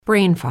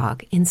Brain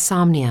fog,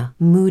 insomnia,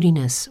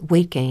 moodiness,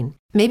 weight gain.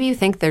 Maybe you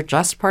think they're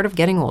just part of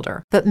getting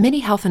older, but MIDI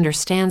Health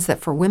understands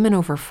that for women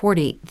over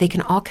 40, they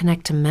can all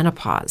connect to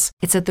menopause.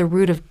 It's at the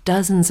root of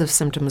dozens of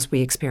symptoms we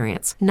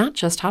experience, not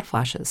just hot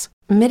flashes.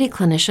 MIDI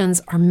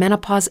clinicians are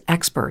menopause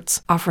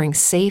experts, offering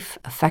safe,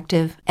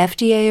 effective,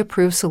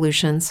 FDA-approved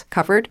solutions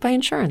covered by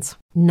insurance.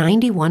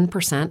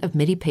 91% of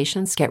MIDI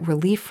patients get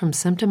relief from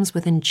symptoms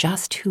within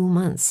just 2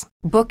 months.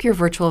 Book your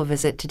virtual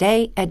visit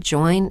today at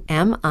joinmidi.com.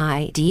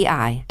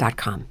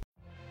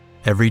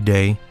 Every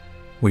day,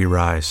 we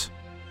rise,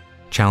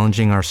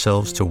 challenging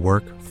ourselves to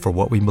work for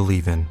what we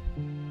believe in.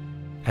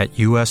 At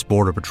U.S.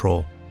 Border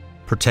Patrol,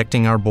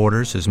 protecting our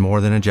borders is more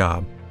than a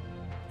job.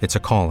 It's a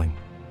calling.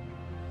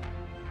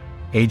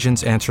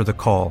 Agents answer the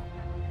call,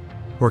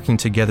 working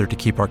together to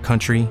keep our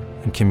country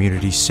and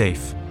communities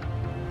safe.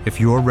 If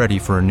you're ready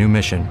for a new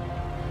mission,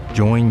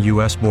 join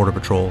U.S. Border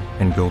Patrol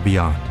and go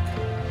beyond.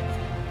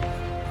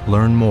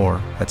 Learn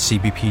more at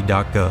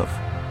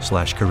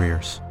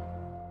cbp.gov/careers.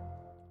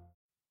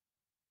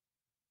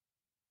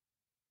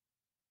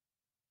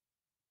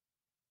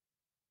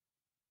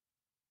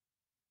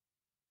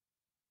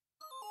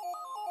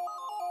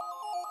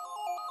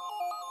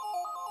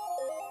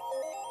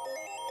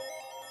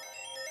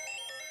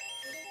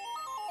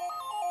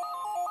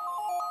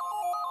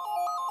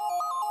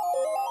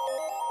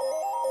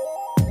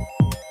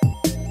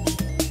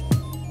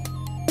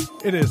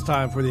 It is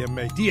time for the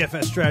MMA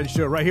DFS Strategy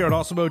Show right here on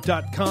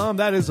awesomemode.com.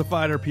 That is the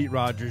fighter, Pete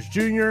Rogers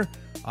Jr.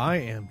 I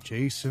am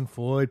Jason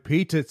Floyd.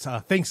 Pete, it's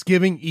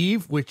Thanksgiving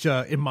Eve, which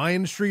in my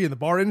industry, in the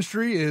bar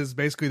industry, is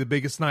basically the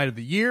biggest night of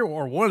the year,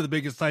 or one of the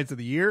biggest nights of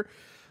the year.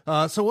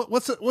 So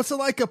what's it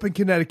like up in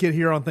Connecticut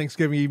here on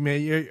Thanksgiving Eve,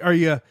 man? Are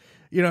you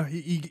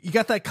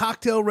got that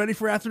cocktail ready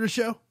for after the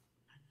show?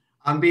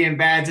 I'm being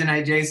bad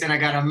tonight, Jason. I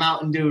got a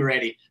Mountain Dew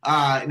ready.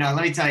 Now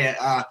let me tell you,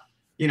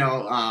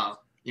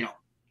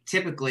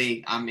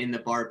 typically I'm in the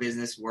bar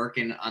business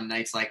working on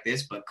nights like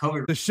this, but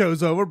COVID. The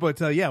show's over, but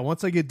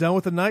once I get done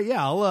with the night,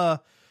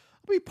 I'll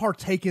be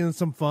partaking in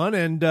some fun,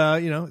 and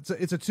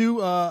it's a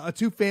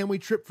two family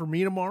trip for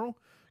me tomorrow.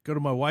 Go to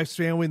my wife's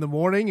family in the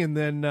morning, and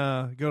then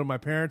go to my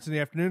parents in the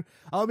afternoon.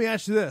 Let me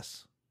ask you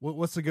this: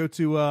 what's the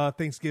go-to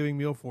Thanksgiving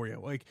meal for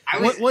you? Like,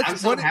 I'm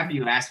so happy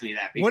you asked me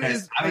that,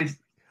 because I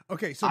was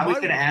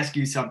going to ask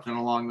you something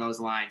along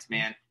those lines,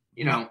 man.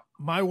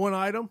 My one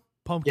item,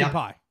 pumpkin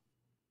pie.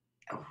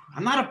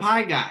 I'm not a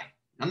pie guy.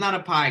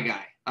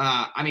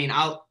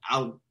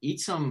 I'll eat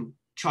some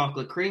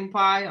chocolate cream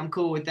pie. I'm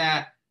cool with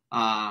that.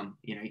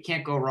 You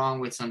can't go wrong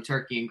with some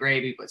turkey and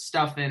gravy, but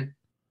stuffing,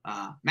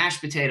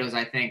 mashed potatoes,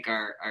 I think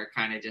are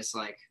kind of just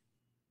like,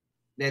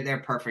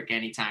 they're perfect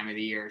any time of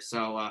the year.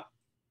 So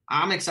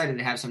I'm excited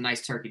to have some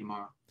nice turkey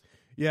tomorrow.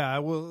 Yeah, I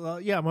will.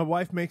 My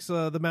wife makes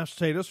the mashed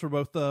potatoes for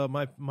both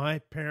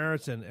my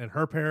parents and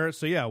her parents.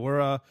 So yeah,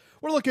 we're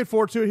looking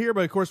forward to it here.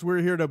 But of course,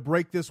 we're here to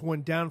break this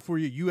one down for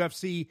you.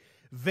 UFC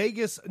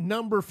Vegas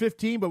number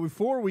 15. But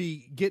before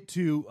we get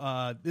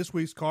to this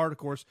week's card, of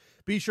course,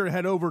 be sure to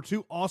head over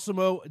to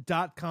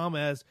awesomemo.com,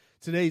 as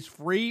today's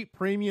free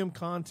premium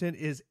content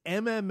is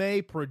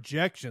MMA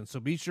projections. So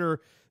be sure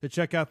to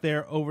check out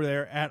over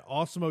there at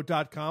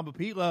awesomemo.com. But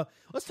Pete,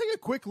 let's take a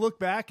quick look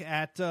back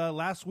at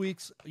last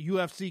week's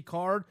UFC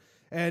card.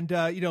 And,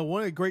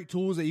 one of the great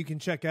tools that you can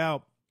check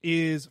out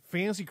is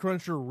Fantasy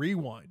Cruncher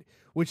Rewind,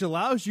 which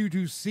allows you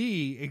to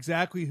see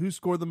exactly who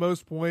scored the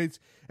most points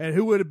and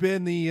who would have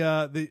been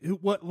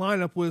what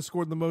lineup would have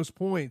scored the most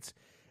points.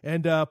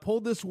 And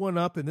pulled this one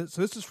up, and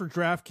so this is for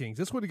DraftKings.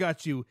 This would have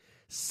got you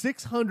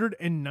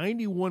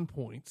 691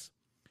 points.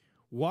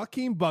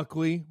 Joaquin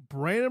Buckley,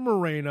 Brandon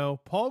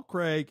Moreno, Paul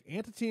Craig,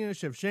 Antonina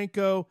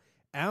Shevchenko,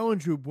 Alan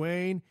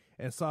Joubain,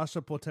 and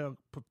Sasha Platonikov.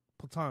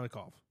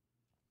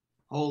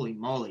 Holy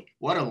moly.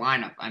 What a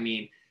lineup. I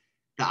mean,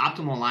 the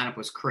optimal lineup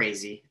was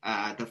crazy.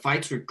 The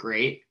fights were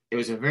great. It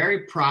was a very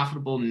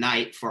profitable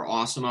night for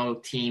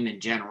Awesemo team in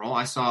general.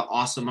 I saw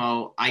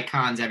Awesemo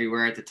icons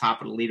everywhere at the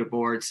top of the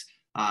leaderboards.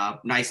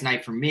 Nice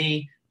night for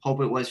me.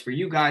 Hope it was for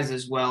you guys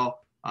as well.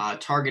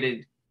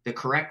 Targeted the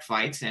correct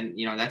fights, and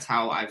that's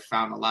how I've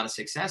found a lot of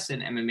success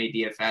in MMA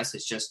DFS.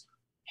 It's just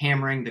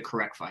hammering the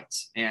correct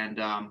fights, and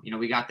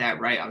we got that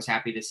right. I was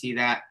happy to see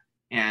that,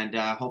 and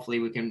hopefully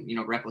we can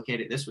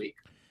replicate it this week.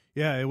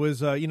 Yeah, it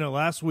was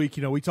last week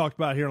we talked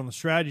about it here on the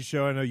Strategy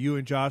Show. I know you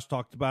and Josh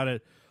talked about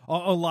it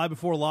on Live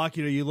Before Lock.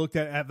 You looked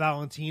at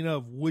Valentina,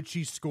 of would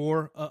she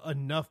score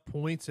enough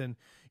points, and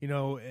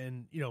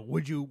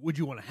would you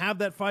want to have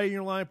that fight in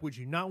your lineup? Would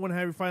you not want to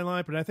have your fight in your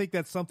lineup? And I think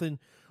that's something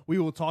we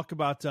will talk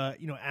about,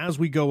 as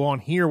we go on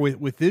here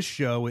with this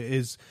show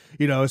is,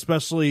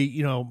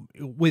 especially,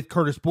 with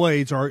Curtis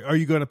Blaydes, are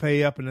you going to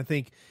pay up? And I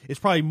think it's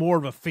probably more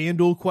of a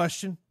FanDuel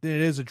question than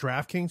it is a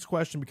DraftKings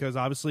question, because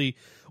obviously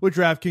with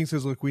DraftKings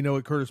says, look, we know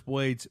what Curtis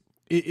Blaydes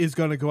is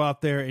going to go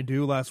out there and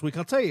do last week.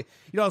 I'll tell you,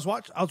 I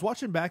was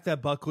watching back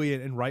that Buckley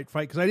and Wright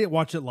fight, because I didn't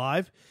watch it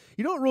live.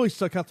 What really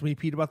stuck out to me,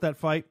 Pete, about that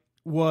fight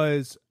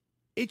was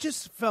it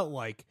just felt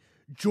like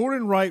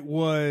Jordan Wright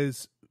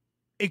was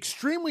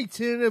extremely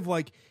tentative,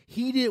 like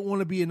he didn't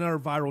want to be another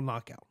viral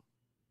knockout.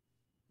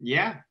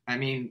 Yeah, I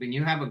mean, when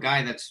you have a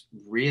guy that's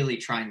really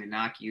trying to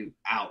knock you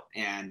out,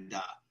 and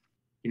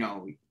you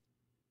know,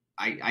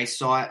 I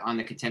saw it on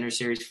the Contender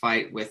Series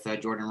fight with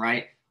Jordan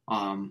Wright.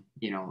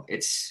 You know,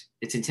 it's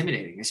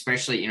intimidating,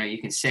 especially, you know,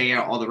 you can say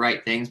all the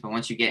right things, but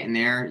once you get in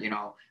there, you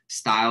know,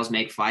 styles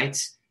make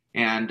fights.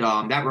 And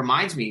that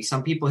reminds me,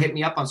 some people hit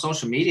me up on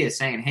social media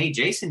saying, "Hey,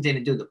 Jason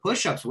didn't do the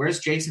push-ups. Where's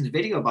Jason's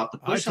video about the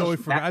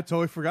push-ups?" I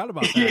totally forgot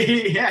about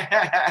that.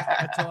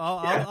 Yeah.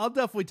 I'll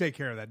definitely take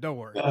care of that. Don't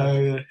worry.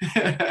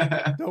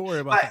 Don't worry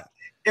about that.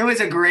 It was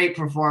a great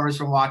performance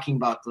from Joaquin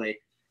Buckley,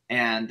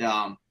 and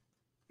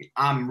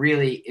I'm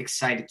really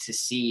excited to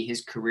see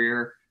his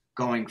career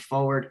going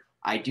forward.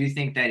 I do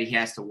think that he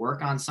has to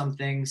work on some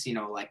things, you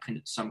know, like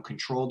some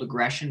controlled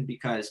aggression,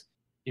 because,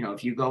 you know,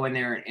 if you go in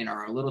there and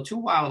are a little too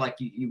wild, like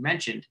you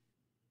mentioned,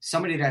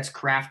 somebody that's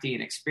crafty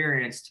and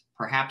experienced,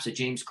 perhaps a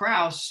James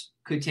Krause,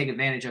 could take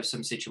advantage of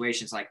some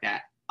situations like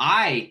that.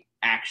 I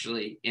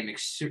actually am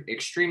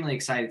extremely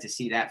excited to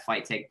see that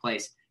fight take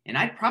place, and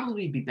I'd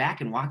probably be back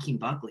in Joaquin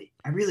Buckley.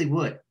 I really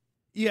would.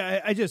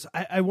 Yeah,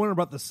 I wonder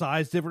about the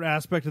size, different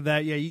aspect of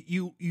that. Yeah,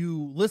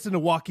 you listen to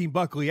Joaquin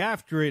Buckley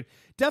after it,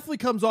 definitely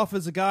comes off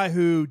as a guy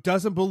who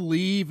doesn't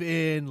believe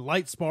in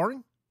light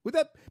sparring. Would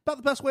that about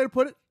the best way to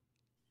put it?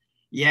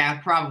 Yeah,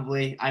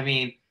 probably. I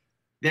mean,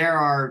 there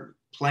are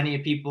plenty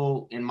of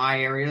people in my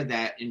area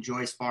that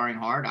enjoy sparring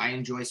hard. I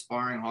enjoy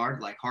sparring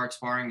hard. Like, hard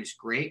sparring is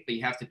great, but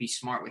you have to be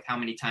smart with how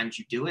many times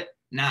you do it.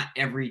 Not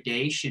every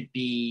day should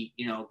be,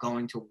 you know,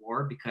 going to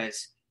war,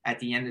 because at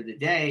the end of the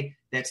day,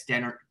 that's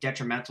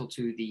detrimental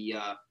to the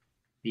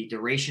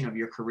duration of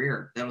your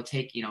career. That'll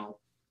take, you know,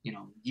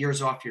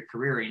 years off your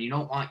career, and you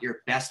don't want your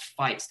best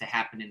fights to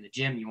happen in the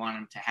gym. You want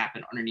them to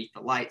happen underneath the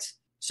lights.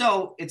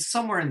 So it's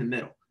somewhere in the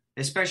middle,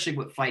 especially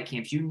with fight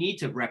camps. You need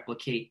to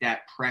replicate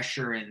that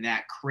pressure and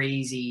that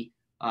crazy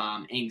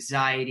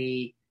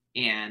anxiety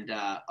and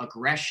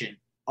aggression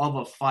of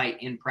a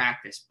fight in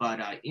practice.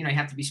 But, you know, you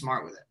have to be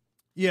smart with it.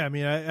 Yeah, I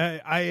mean,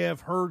 I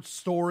have heard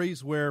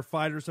stories where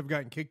fighters have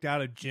gotten kicked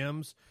out of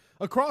gyms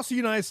across the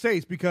United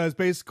States because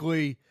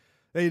basically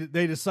they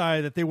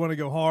decide that they want to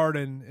go hard,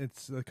 and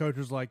it's the coach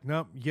is like,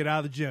 "Nope, get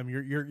out of the gym.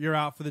 You're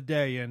out for the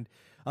day." And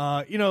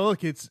you know,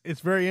 look, it's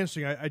very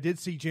interesting. I did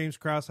see James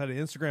Krause had an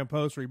Instagram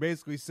post where he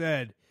basically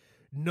said,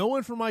 "No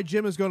one from my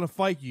gym is going to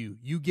fight you.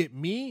 You get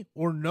me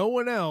or no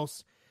one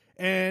else."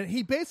 And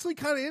he basically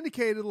kind of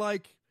indicated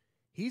like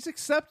he's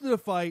accepted a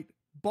fight.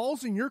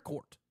 Ball's in your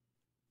court.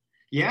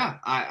 Yeah,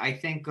 I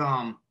think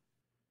the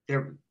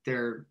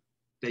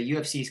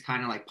UFC is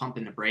kind of like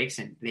pumping the brakes,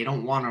 and they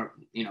don't want to,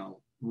 you know,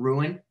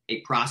 ruin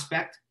a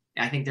prospect.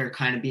 I think they're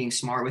kind of being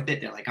smart with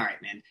it. They're like, all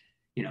right, man,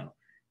 you know,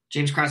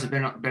 James Krause has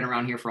been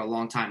around here for a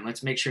long time.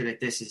 Let's make sure that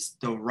this is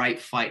the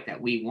right fight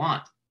that we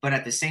want. But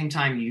at the same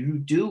time, you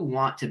do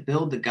want to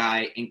build the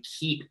guy and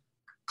keep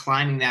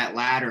climbing that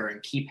ladder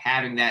and keep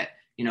having that,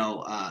 you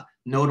know,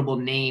 notable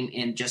name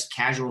in just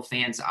casual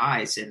fans'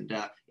 eyes and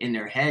in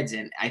their heads.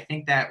 And I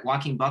think that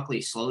Joaquin Buckley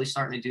is slowly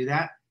starting to do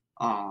that.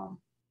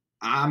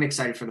 I'm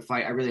excited for the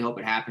fight. I really hope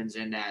it happens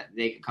and that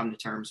they can come to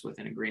terms with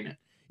an agreement.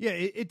 Yeah,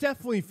 it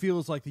definitely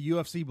feels like the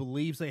UFC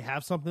believes they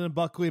have something in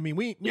Buckley. I mean,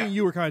 me and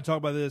you were kind of talking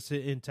about this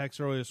in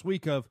text earlier this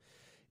week of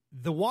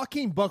the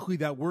Joaquin Buckley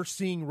that we're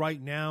seeing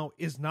right now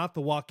is not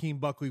the Joaquin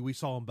Buckley we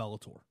saw in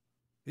Bellator.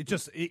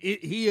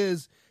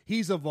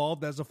 He's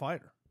evolved as a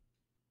fighter.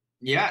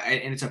 Yeah,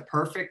 and it's a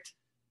perfect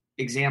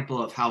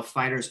example of how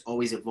fighters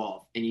always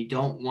evolve, and you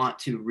don't want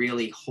to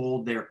really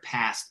hold their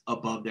past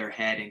above their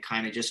head and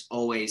kind of just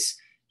always,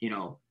 you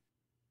know,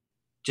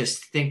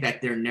 just think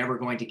that they're never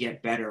going to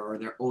get better or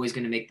they're always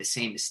going to make the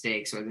same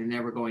mistakes or they're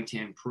never going to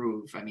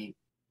improve. I mean,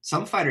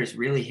 some fighters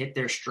really hit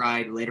their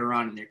stride later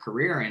on in their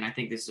career, and I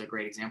think this is a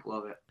great example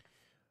of it.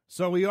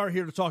 So we are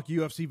here to talk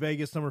UFC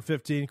Vegas number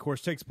 15, of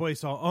course, takes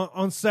place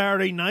on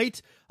Saturday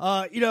night.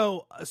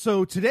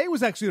 So today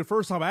was actually the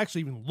first time I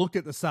actually even looked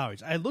at the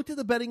salaries. I looked at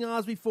the betting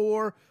odds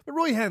before, but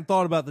really hadn't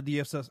thought about the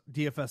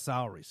DFS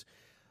salaries.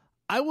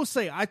 I will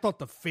say I thought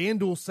the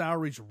FanDuel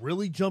salaries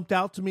really jumped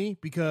out to me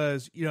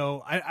because, you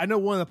know, I know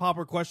one of the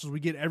popular questions we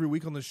get every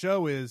week on the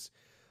show is,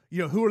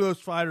 you know, who are those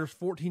fighters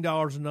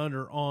 $14 and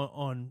under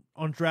on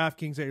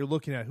DraftKings that you're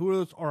looking at? Who are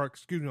those, on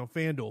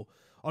FanDuel?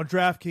 On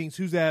DraftKings,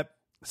 who's at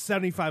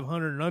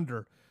 7,500 and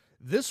under?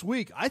 This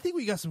week, I think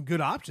we got some good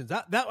options.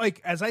 That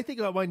like, as I think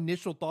about my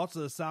initial thoughts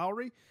of the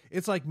salary,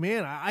 it's like,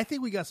 man, I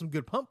think we got some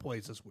good pump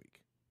plays this week.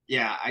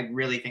 Yeah, I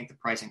really think the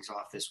pricing's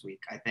off this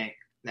week. I think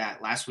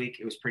that last week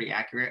it was pretty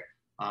accurate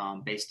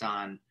based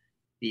on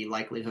the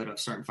likelihood of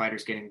certain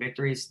fighters getting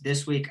victories.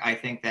 This week, I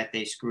think that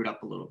they screwed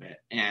up a little bit.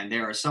 And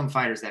there are some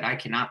fighters that I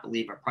cannot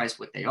believe are priced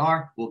what they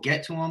are. We'll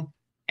get to them.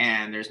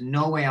 And there's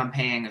no way I'm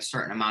paying a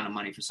certain amount of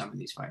money for some of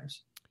these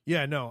fighters.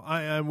 Yeah, no,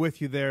 I'm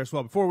with you there as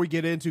well. Before we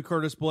get into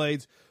Curtis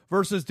Blaydes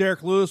versus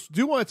Derek Lewis,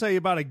 do want to tell you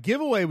about a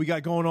giveaway we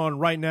got going on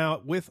right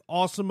now with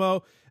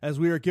Awesemo, as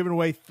we are giving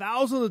away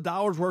thousands of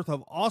dollars worth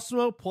of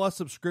Awesemo Plus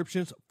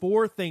subscriptions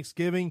for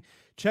Thanksgiving.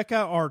 check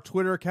out our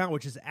Twitter account,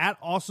 which is at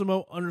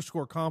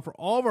Awesemo_com for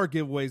all of our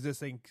giveaways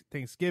this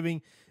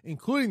Thanksgiving,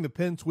 including the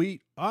pin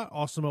tweet at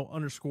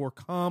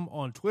Awesemo_com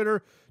on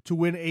Twitter to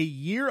win a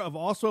year of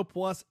Awesemo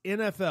Plus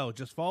NFL.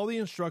 Just follow the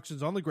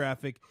instructions on the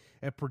graphic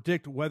and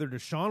predict whether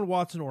Deshaun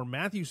Watson or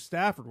Matthew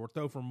Stafford will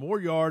throw for more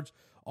yards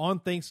on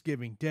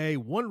Thanksgiving Day.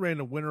 One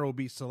random winner will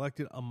be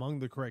selected among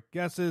the correct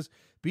guesses.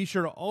 Be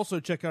sure to also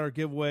check out our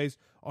giveaways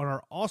on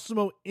our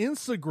Awesemo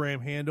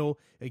Instagram handle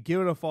and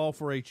give it a follow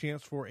for a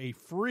chance for a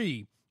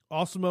free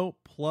Awesemo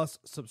Plus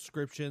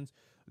subscriptions.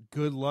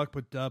 Good luck.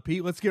 But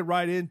Pete, let's get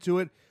right into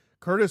it.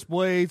 Curtis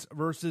Blaydes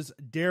versus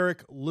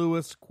Derek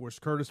Lewis. Of course,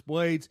 Curtis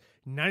Blaydes,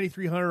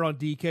 $9,300 on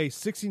DK,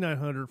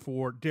 $6,900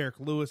 for Derek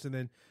Lewis, and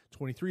then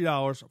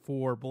 $23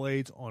 for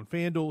Blaydes on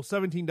FanDuel,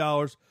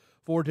 $17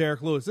 for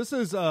Derek Lewis. This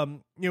is,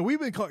 we've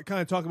been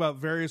kind of talking about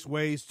various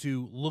ways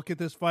to look at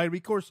this fight.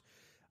 Of course,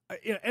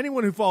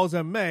 anyone who follows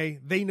MMA,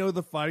 they know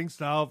the fighting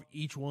style of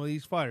each one of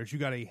these fighters. You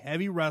got a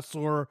heavy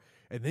wrestler,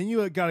 and then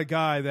you got a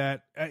guy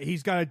that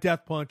he's got a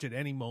death punch at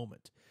any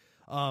moment.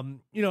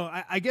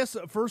 I guess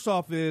first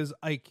off is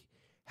like,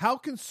 how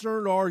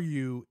concerned are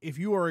you if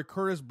you are a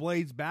Curtis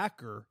Blaydes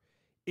backer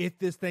if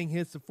this thing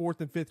hits the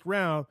 4th and 5th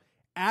round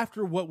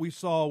after what we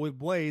saw with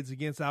Blaydes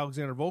against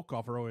Alexander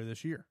Volkov earlier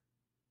this year?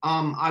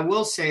 I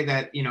will say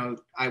that,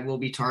 I will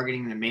be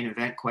targeting the main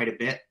event quite a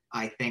bit.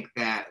 I think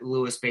that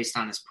Lewis, based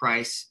on his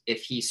price,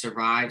 if he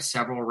survives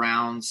several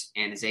rounds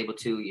and is able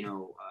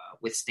to,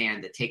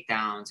 withstand the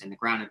takedowns and the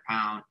ground and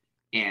pound,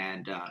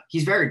 and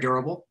he's very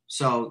durable.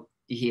 So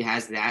he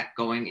has that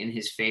going in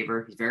his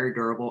favor. He's very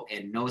durable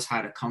and knows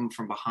how to come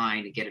from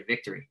behind and get a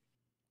victory.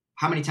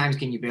 How many times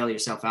can you bail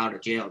yourself out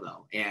of jail,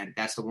 though? And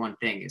that's the one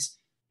thing is,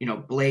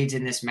 Blaydes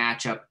in this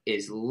matchup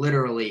is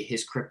literally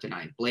his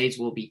kryptonite. Blaydes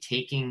will be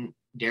taking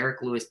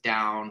Derek Lewis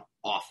down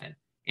often.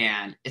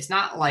 And it's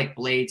not like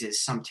Blaydes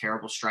is some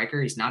terrible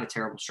striker. He's not a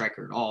terrible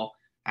striker at all.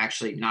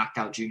 Actually knocked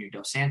out Junior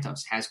Dos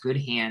Santos, has good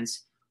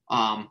hands.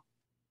 But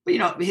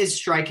his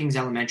striking's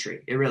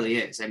elementary. It really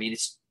is. I mean,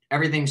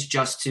 everything's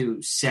just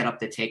to set up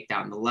the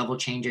takedown. The level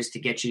changes to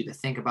get you to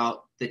think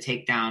about the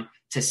takedown,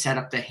 to set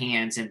up the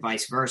hands, and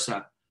vice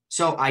versa.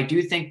 So I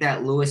do think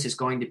that Lewis is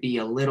going to be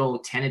a little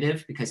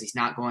tentative because he's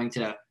not going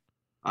to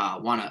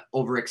want to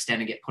overextend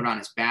and get put on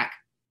his back.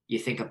 You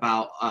think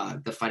about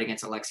the fight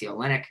against Alexei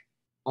Olenek.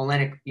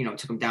 Olenek,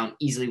 took him down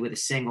easily with a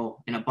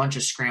single and a bunch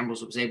of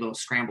scrambles, was able to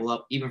scramble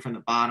up even from the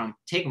bottom,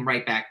 take him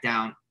right back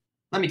down.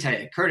 Let me tell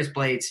you, Curtis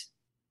Blaydes,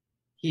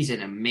 he's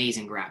an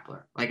amazing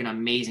grappler,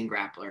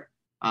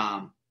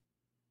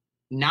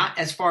 Not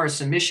as far as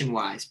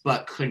submission-wise,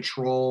 but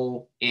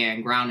control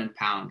and ground and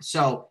pound.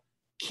 So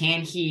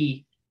can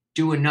he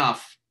do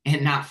enough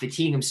and not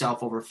fatigue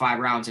himself over 5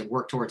 rounds and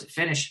work towards a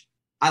finish?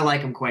 I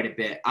like him quite a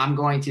bit. I'm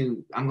going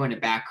to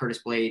back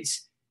Curtis Blaydes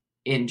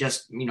in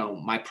just,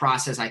 my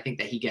process. I think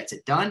that he gets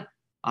it done.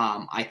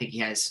 I think he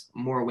has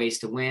more ways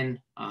to win.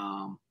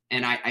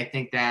 And I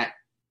think that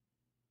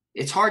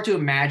it's hard to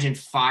imagine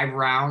 5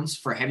 rounds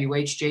for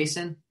heavyweights,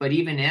 Jason. But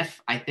even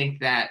if, I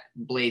think that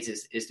Blaydes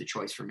is the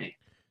choice for me.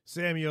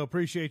 Samuel,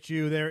 appreciate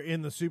you there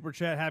in the Super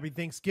Chat. Happy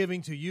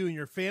Thanksgiving to you and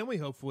your family.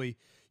 Hopefully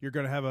you're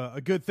going to have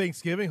a good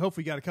Thanksgiving.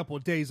 Hopefully you got a couple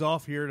of days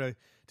off here to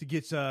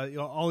get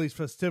all these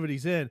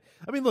festivities in.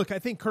 I mean, look, I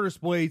think Curtis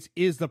Blaydes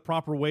is the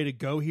proper way to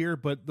go here.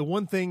 But the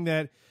one thing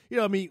that,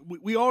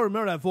 we all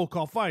remember that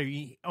Volkov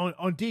fight.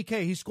 On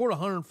DK, he scored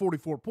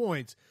 144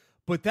 points.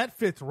 But that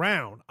 5th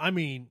round,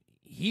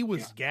 he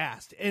was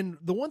gassed. And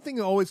the one thing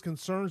that always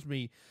concerns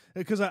me,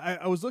 because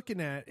I was looking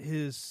at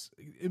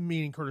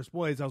meaning Curtis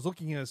Blaydes, I was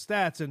looking at his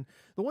stats, and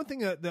the one thing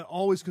that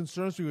always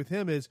concerns me with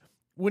him is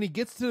when he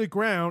gets to the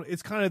ground,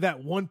 it's kind of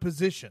that one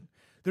position.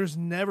 There's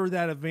never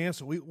that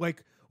advancement.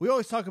 We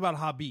always talk about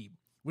Khabib.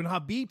 When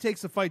Khabib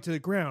takes the fight to the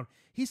ground,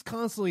 he's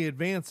constantly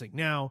advancing.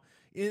 Now,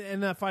 in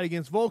that fight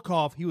against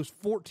Volkov, he was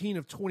 14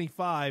 of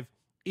 25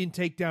 in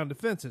takedown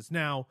defenses.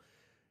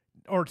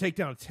 Or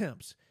takedown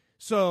attempts.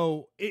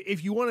 So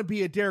if you want to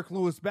be a Derek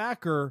Lewis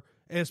backer,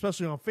 and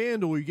especially on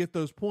FanDuel, you get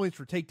those points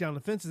for takedown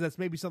defenses, that's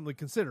maybe something to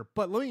consider.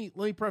 But let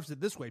me preface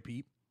it this way,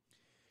 Pete.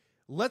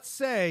 Let's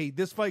say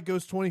this fight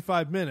goes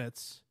 25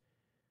 minutes.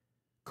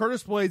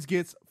 Curtis Blaydes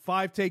gets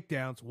 5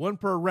 takedowns, 1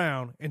 per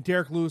round, and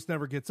Derek Lewis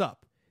never gets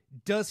up.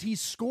 Does he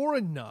score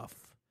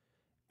enough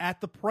at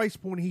the price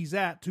point he's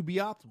at to be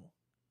optimal?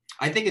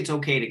 I think it's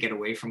okay to get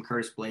away from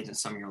Curtis Blaydes in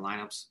some of your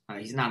lineups.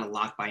 He's not a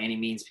lock by any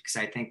means because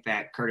I think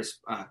that Curtis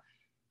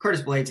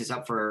Blaydes is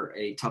up for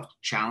a tough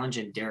challenge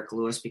in Derek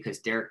Lewis because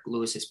Derek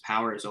Lewis's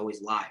power is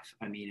always live.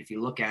 I mean, if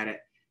you look at it,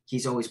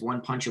 he's always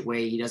one punch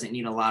away. He doesn't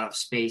need a lot of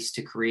space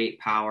to create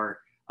power.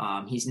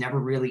 He's never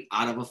really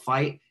out of a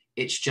fight.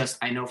 It's just,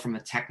 I know from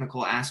a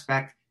technical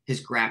aspect,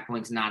 his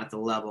grappling's not at the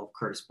level of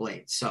Curtis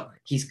Blaydes. So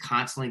he's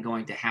constantly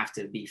going to have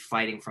to be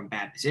fighting from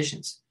bad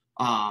positions.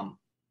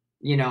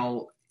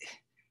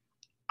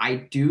 I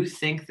do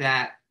think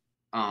that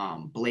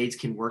Blaydes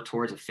can work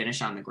towards a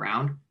finish on the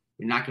ground.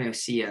 You're not going to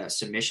see a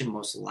submission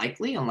most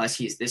likely unless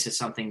this is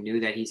something new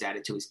that he's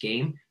added to his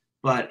game.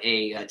 But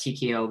a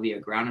TKO via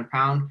ground and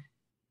pound,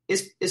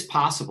 is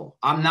possible.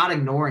 I'm not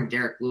ignoring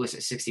Derek Lewis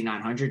at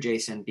 6,900,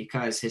 Jason,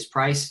 because his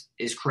price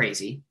is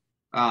crazy.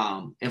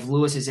 If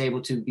Lewis is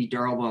able to be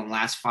durable in the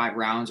last 5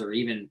 rounds or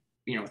even,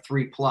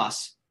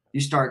 3+, you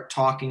start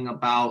talking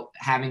about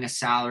having a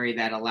salary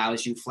that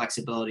allows you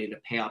flexibility to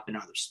pay up in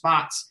other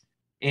spots.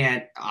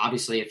 And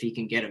obviously, if he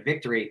can get a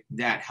victory,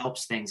 that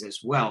helps things as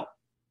well.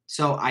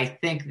 So I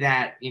think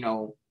that,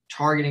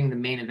 targeting the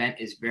main event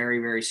is very,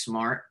 very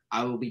smart.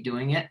 I will be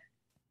doing it.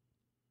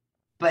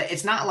 But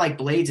it's not like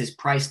Blaydes is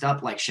priced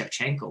up like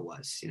Shevchenko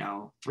was.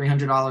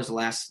 $300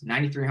 less,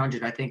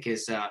 $9,300 I think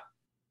is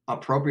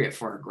appropriate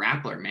for a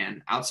grappler,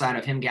 man. Outside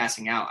of him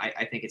gassing out,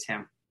 I think it's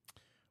him.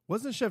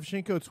 Wasn't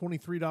Shevchenko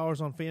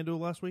 $23 on FanDuel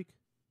last week?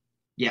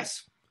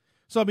 Yes.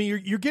 So, I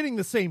mean, you're getting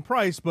the same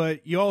price,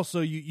 but you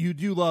also, you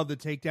do love the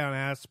takedown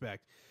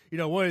aspect.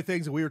 One of the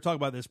things that we were talking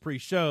about this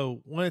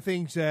pre-show, one of the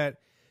things that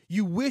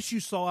you wish you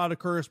saw out of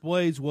Curtis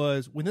Blaydes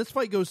was when this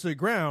fight goes to the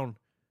ground,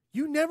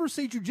 you never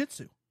see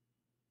jiu-jitsu.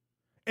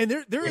 And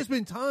there has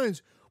been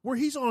times where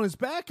he's on his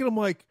back, and I'm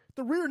like,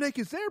 the rear neck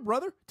is there,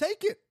 brother.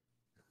 Take it.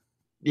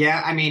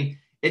 Yeah, I mean,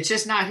 it's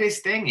just not his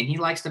thing, and he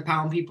likes to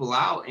pound people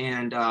out.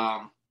 And,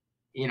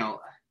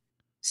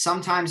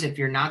 sometimes if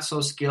you're not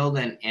so skilled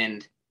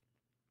and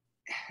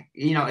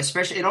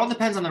especially, it all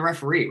depends on the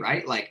referee,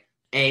 right? Like,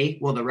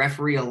 will the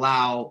referee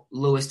allow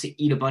Lewis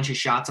to eat a bunch of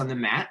shots on the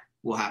mat?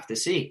 We'll have to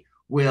see.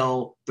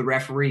 Will the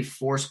referee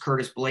force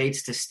Curtis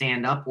Blaydes to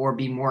stand up or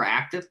be more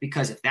active?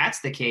 Because if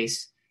that's the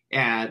case,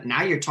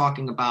 now you're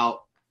talking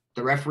about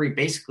the referee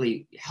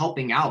basically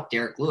helping out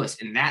Derek Lewis.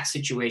 In that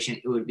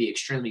situation, it would be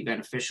extremely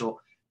beneficial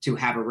to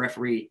have a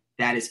referee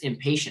that is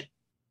impatient.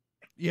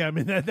 Yeah, I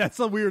mean, that's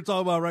something we were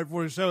talking about right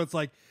before the show. It's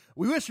like,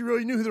 we wish we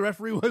really knew who the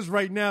referee was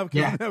right now.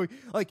 Yeah.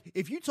 Like,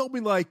 if you told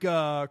me, like,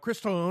 Chris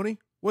Tononi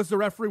was the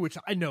referee, which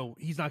I know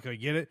he's not going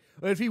to get it,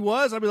 but if he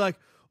was, I'd be like,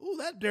 oh,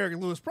 that Derek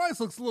Lewis price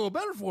looks a little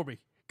better for me.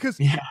 Because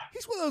he's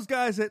one of those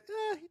guys that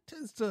he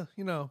tends to,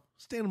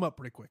 stand him up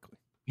pretty quickly.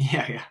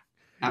 Yeah.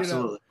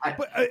 Absolutely.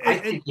 I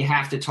think you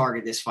have to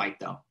target this fight,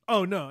 though.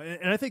 Oh, no.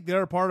 And I think the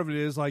other part of it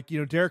is, like,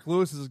 Derek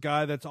Lewis is a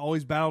guy that's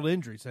always battled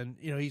injuries. And,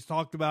 he's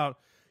talked about,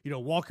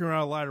 walking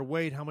around a lighter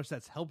weight, how much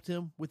that's helped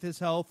him with his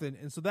health.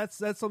 And so that's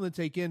something to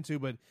take into.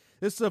 But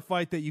this is a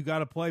fight that you got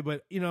to play.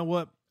 But you know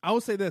what? I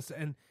will say this,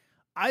 and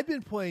I've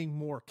been playing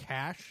more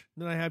cash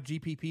than I have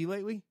GPP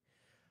lately.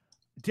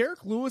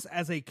 Derek Lewis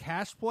as a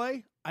cash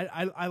play,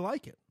 I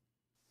like it.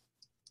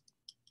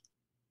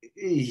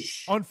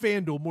 On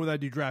FanDuel more than I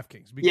do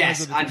DraftKings.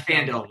 Yes, on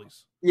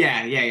FanDuel.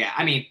 Yeah.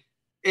 I mean,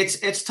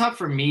 it's tough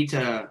for me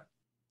to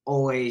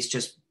always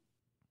just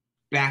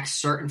back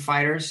certain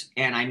fighters,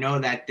 and I know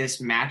that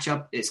this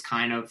matchup is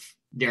kind of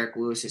Derek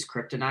Lewis's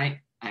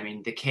kryptonite. I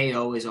mean, the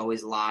KO is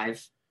always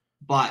live,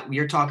 but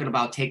you're talking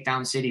about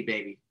Takedown City,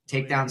 baby.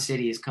 Takedown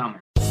City is coming.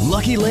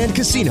 Lucky Land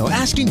Casino,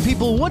 asking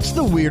people, what's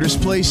the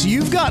weirdest place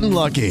you've gotten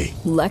lucky?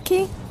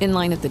 Lucky? In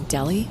line at the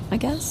deli, I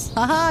guess?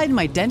 Aha, in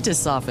my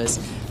dentist's office.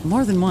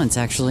 More than once,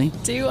 actually.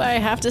 Do I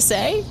have to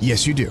say?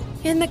 Yes, you do.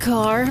 In the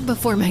car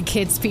before my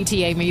kids'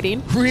 PTA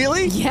meeting.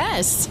 Really?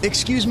 Yes.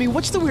 Excuse me,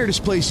 what's the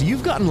weirdest place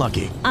you've gotten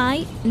lucky?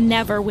 I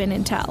never win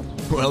and tell.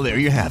 Well, there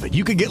you have it.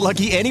 You can get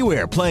lucky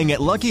anywhere, playing at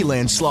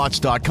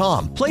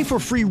LuckyLandSlots.com. Play for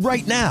free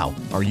right now.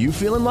 Are you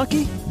feeling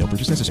lucky? No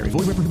purchase necessary. Void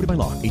where prohibited by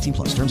law.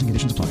 18+. Terms and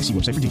conditions apply. See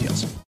website for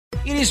details.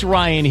 It is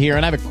Ryan here,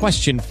 and I have a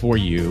question for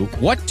you.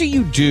 What do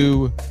you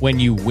do when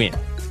you win?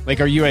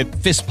 Like, are you a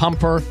fist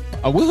pumper,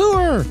 a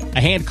woohooer, a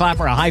hand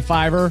clapper, a high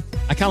fiver?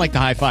 I kind of like the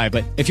high five,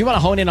 but if you want to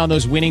hone in on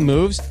those winning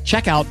moves,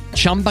 check out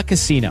Chumba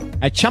Casino.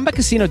 At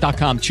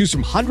ChumbaCasino.com, choose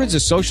from hundreds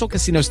of social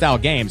casino-style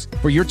games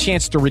for your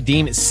chance to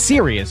redeem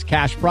serious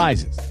cash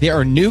prizes. There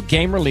are new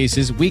game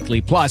releases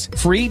weekly, plus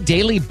free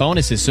daily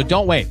bonuses, so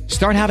don't wait.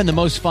 Start having the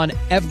most fun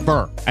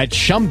ever at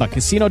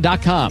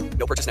ChumbaCasino.com.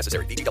 No purchase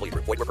necessary. VGW.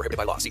 Void where prohibited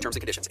by law. See terms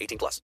and conditions.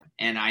 18+.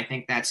 And I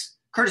think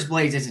Curtis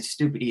Blaydes isn't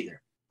stupid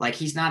either. Like,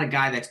 he's not a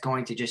guy that's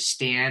going to just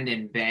stand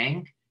and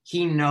bang.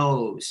 He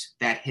knows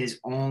that his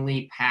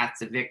only path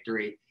to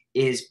victory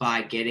is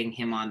by getting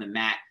him on the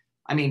mat.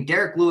 I mean,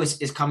 Derek Lewis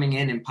is coming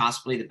in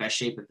possibly the best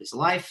shape of his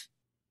life,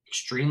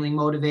 extremely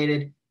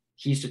motivated.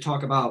 He used to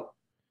talk about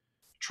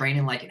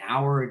training like an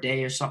hour a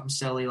day or something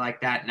silly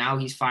like that. Now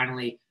he's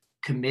finally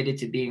committed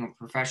to being a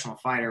professional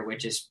fighter,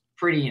 which is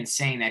pretty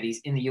insane that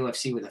he's in the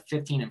UFC with a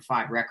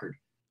 15-5 record.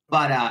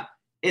 But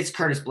it's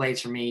Curtis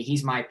Blaydes for me.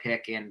 He's my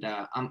pick, and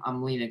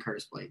I'm leaning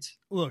Curtis Blaydes.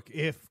 Look,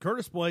 if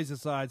Curtis Blaydes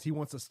decides he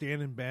wants to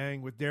stand and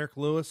bang with Derek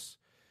Lewis,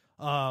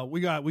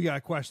 we got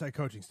to question that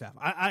coaching staff.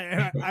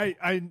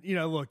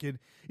 Look, and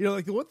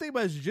like the one thing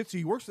about jiu-jitsu,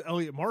 he works with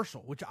Elliot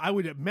Marshall, which I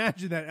would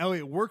imagine that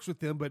Elliot works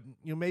with him, but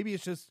maybe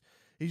it's just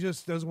he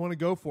just doesn't want to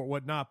go for it,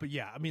 whatnot. But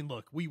yeah, I mean,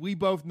 look, we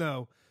both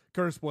know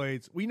Curtis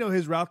Blaydes. We know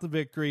his route to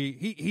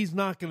victory. He's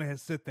not going to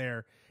sit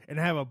there and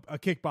have a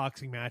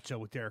kickboxing matchup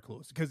with Derek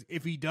Lewis, because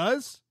if he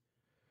does,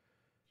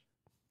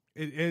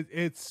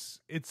 it's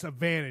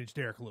advantage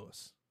Derek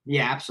Lewis.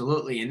 Yeah,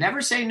 absolutely. And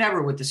never say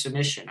never with the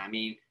submission. I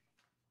mean,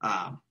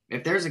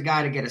 if there's a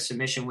guy to get a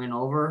submission win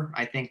over,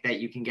 I think that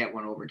you can get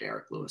one over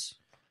Derek Lewis.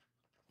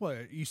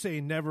 What, you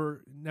say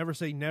never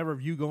say never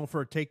of you going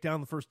for a takedown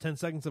the first 10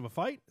 seconds of a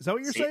fight? Is that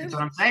what you're saying? That's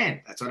what I'm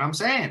saying. That's what I'm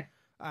saying.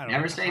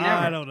 Never say never.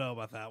 I don't know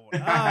about that one.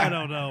 I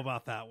don't know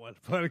about that one.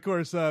 But, of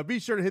course, be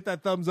sure to hit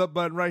that thumbs up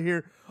button right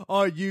here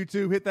on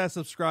YouTube. Hit that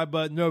subscribe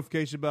button,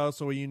 notification bell,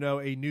 so you know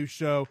a new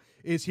show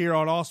is here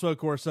on Awesemo. Of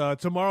course,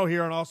 tomorrow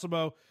here on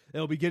Awesemo,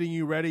 they'll be getting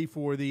you ready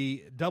for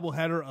the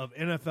doubleheader of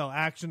NFL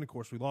action. Of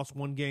course, we lost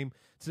one game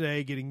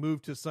today, getting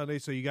moved to Sunday,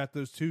 so you got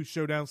those two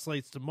showdown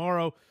slates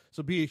tomorrow.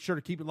 So be sure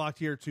to keep it locked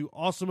here to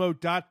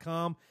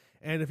awesemo.com.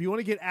 And if you want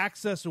to get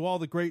access to all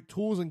the great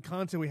tools and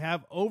content we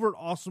have over at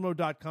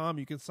awesemo.com,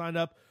 you can sign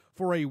up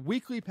for a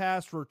weekly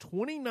pass for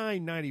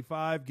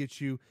 $29.95.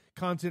 Gets you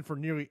content for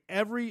nearly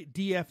every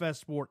DFS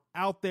sport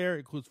out there. It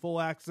includes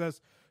full access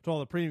to all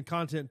the premium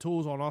content and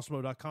tools on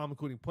awesemo.com,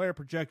 including player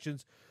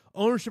projections,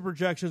 ownership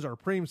projections, our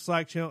premium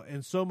Slack channel,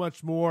 and so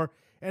much more.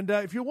 And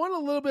if you want a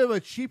little bit of a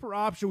cheaper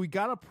option, we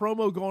got a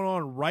promo going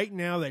on right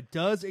now that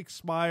does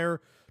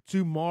expire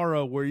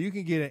tomorrow, where you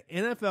can get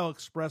an NFL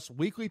Express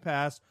weekly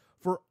pass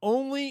for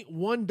only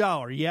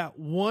 $1. Yeah,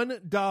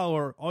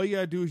 $1. All you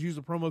got to do is use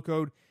the promo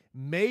code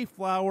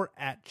Mayflower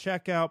at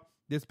checkout.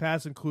 This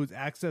pass includes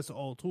access to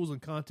all tools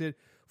and content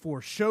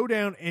for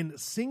showdown and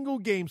single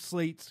game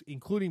slates,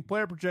 including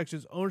player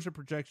projections, ownership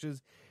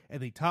projections,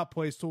 and the top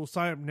plays tool.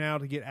 Sign up now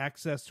to get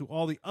access to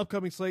all the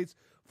upcoming slates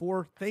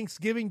for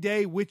Thanksgiving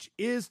Day, which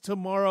is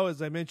tomorrow.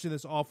 As I mentioned,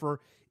 this offer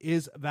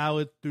is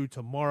valid through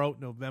tomorrow,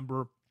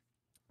 November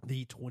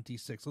the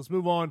 26th. Let's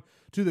move on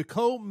to the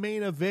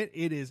co-main event.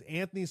 It is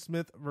Anthony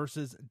Smith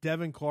versus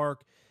Devin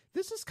Clark.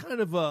 This is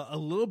kind of a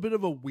little bit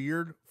of a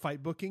weird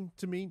fight booking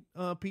to me,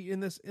 Pete, in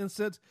this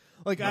instance.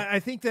 Like, yep. I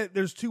think that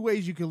there's two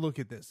ways you can look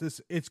at this.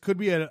 It could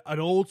be an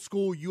old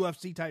school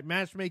UFC type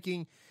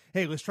matchmaking.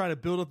 Hey, let's try to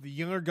build up the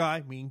younger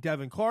guy, meaning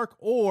Devin Clark.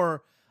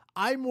 Or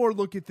I more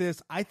look at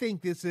this. I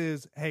think this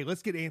is, hey,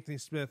 let's get Anthony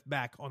Smith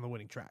back on the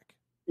winning track.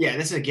 Yeah,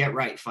 this is a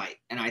get-right fight,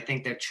 and I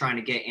think they're trying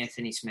to get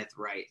Anthony Smith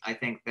right. I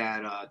think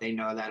that they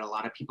know that a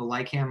lot of people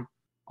like him.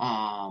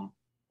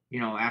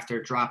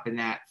 After dropping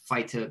that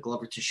fight to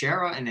Glover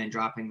Teixeira and then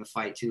dropping the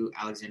fight to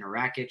Alexander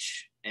Rakic,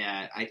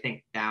 I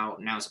think now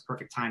is a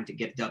perfect time to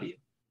get a W.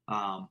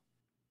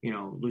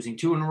 Losing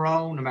 2 in a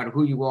row, no matter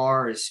who you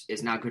are,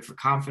 is not good for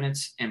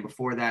confidence, and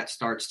before that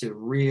starts to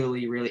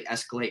really, really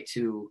escalate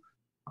to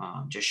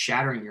just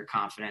shattering your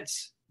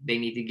confidence, they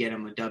need to get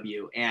him a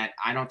W. And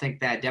I don't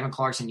think that Devin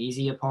Clark's an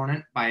easy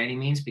opponent by any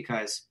means,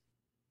 because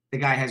the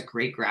guy has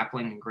great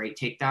grappling and great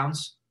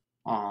takedowns.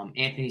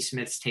 Anthony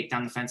Smith's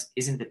takedown defense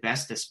isn't the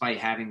best, despite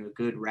having a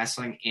good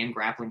wrestling and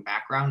grappling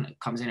background. It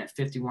comes in at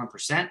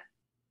 51%.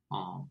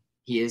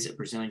 He is a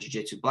Brazilian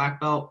Jiu-Jitsu black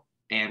belt,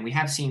 and we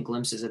have seen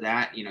glimpses of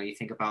that. You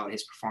think about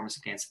his performance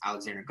against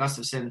Alexander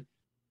Gustafsson,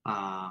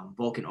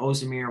 Volkan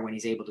Ozdemir, when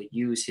he's able to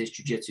use his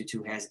jiu-jitsu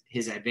to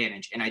his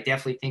advantage. And I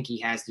definitely think he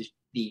has the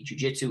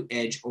jiu-jitsu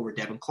edge over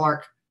Devin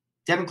Clark.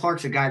 Devin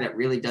Clark's a guy that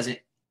really doesn't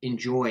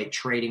enjoy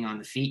trading on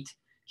the feet.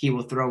 He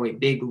will throw a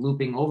big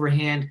looping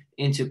overhand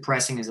into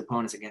pressing his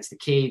opponents against the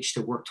cage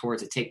to work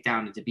towards a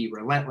takedown and to be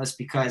relentless,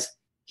 because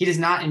he does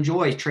not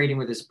enjoy trading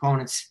with his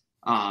opponents.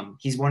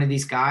 He's one of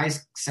these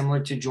guys, similar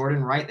to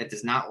Jordan Wright, that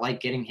does not like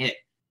getting hit.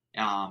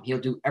 He'll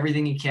do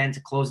everything he can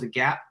to close the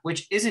gap,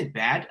 which isn't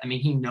bad. I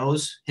mean, he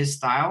knows his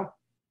style.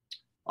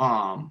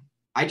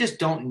 I just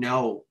don't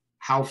know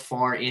how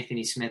far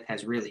Anthony Smith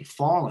has really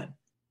fallen.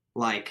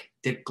 Like,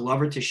 did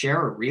Glover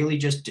Teixeira really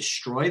just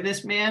destroy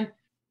this man?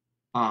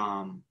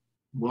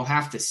 We'll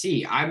have to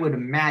see. I would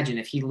imagine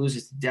if he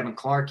loses to Devin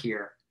Clark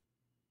here,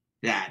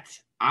 that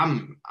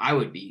I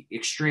would be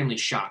extremely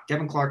shocked.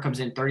 Devin Clark comes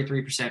in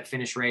 33%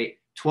 finish rate,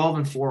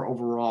 12-4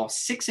 overall,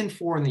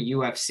 6-4 in the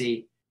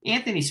UFC.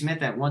 Anthony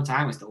Smith at one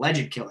time was the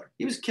legend killer.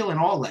 He was killing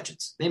all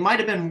legends. They might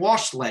have been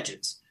washed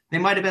legends. They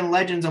might have been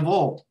legends of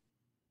old.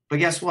 But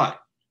guess what?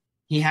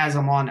 He has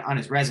them on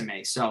his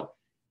resume. So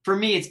for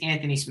me, it's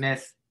Anthony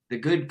Smith, the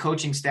good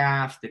coaching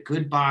staff, the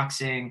good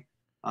boxing,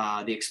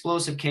 the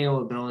explosive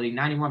KO ability,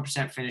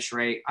 91% finish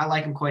rate. I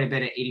like him quite a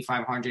bit at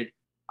 8,500.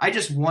 I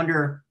just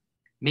wonder,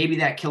 maybe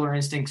that killer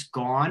instinct's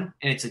gone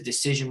and it's a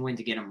decision win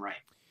to get him right.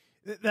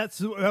 That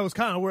was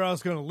kind of where I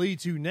was going to lead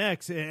to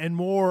next, and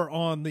more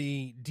on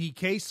the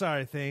DK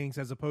side of things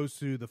as opposed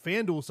to the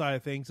FanDuel side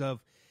of things.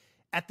 Of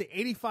at the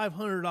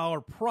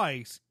 $8,500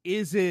 price,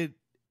 is it,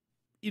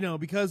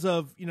 because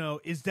of,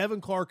 is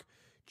Devin Clark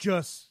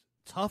just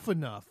tough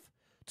enough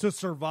to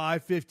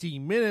survive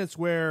 15 minutes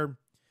where,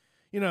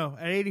 at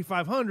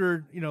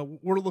 8,500,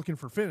 we're looking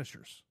for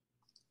finishers?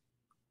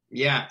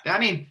 Yeah. I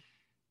mean,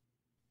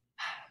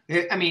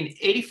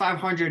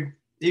 8,500,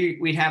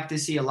 we'd have to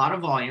see a lot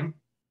of volume.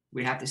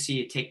 We'd have to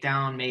see a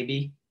takedown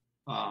maybe,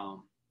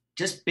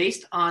 just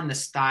based on the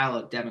style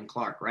of Devin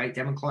Clark, right?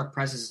 Devin Clark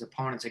presses his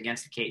opponents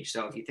against the cage.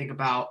 So if you think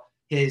about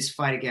his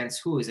fight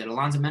against, who is it,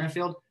 Alonzo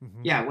Menefield?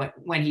 Mm-hmm. Yeah,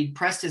 when he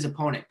pressed his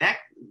opponent,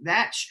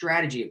 that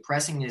strategy of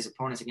pressing his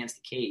opponents against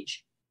the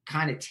cage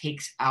kind of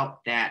takes out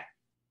that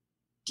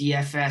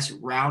DFS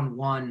round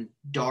one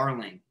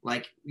darling.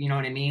 Like, you know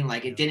what I mean?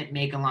 Like, it didn't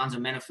make Alonzo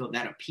Menefield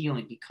that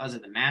appealing because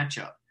of the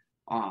matchup.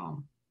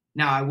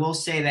 Now, I will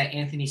say that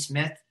Anthony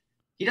Smith,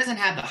 he doesn't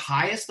have the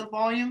highest of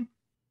volume,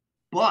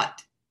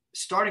 but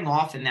starting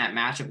off in that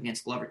matchup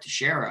against Glover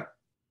Teixeira,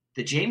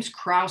 the James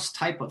Krause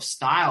type of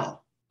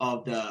style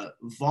of the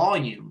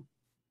volume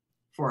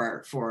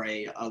for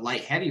a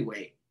light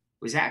heavyweight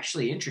was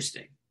actually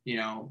interesting. You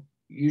know,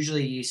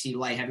 usually you see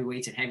light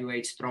heavyweights and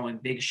heavyweights throwing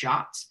big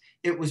shots.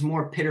 It was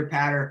more pitter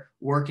patter,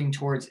 working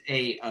towards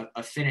a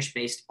finish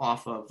based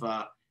off of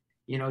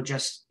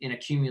just an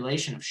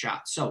accumulation of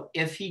shots. So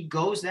if he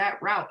goes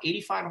that route,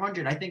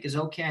 8,500 I think is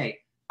okay.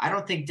 I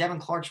don't think Devin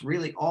Clark's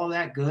really all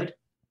that good,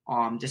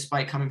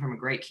 despite coming from a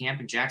great camp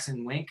in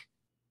Jackson Wink.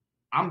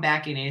 I'm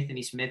backing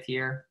Anthony Smith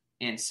here.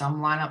 In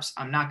some lineups,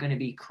 I'm not going to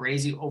be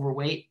crazy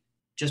overweight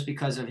just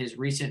because of his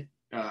recent,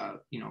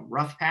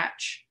 rough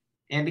patch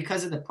and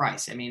because of the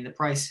price. I mean, the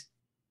price,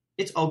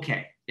 it's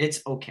okay.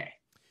 It's okay.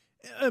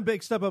 A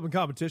big step up in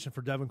competition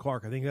for Devin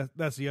Clark. I think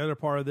that's the other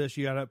part of this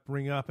you got to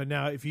bring up. And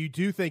now, if you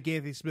do think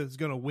Anthony Smith is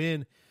going to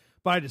win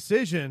by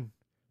decision,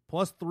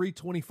 plus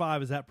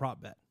 325 is that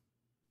prop bet.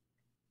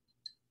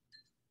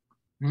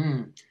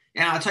 And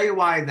I'll tell you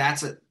why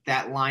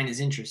that line is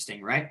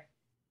interesting, right?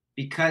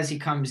 Because he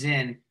comes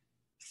in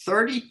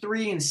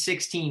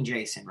 33-16,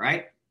 Jason,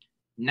 right?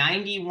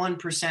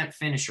 91%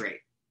 finish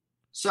rate.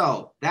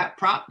 So that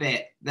prop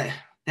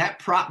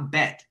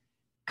bet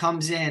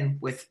comes in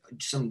with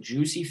some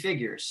juicy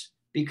figures,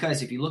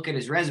 because if you look at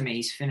his resume,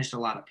 he's finished a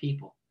lot of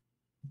people.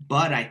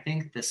 But I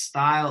think the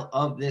style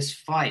of this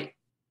fight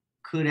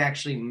could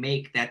actually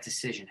make that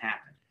decision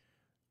happen.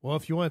 Well,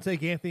 if you want to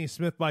take Anthony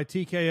Smith by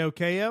TKO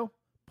KO,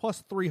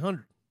 plus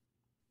 300.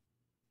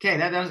 Okay,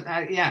 that does,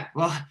 yeah.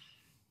 Well,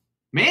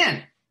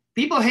 man,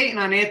 people hating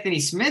on Anthony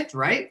Smith,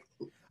 right?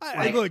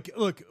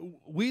 Look,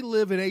 we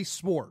live in a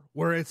sport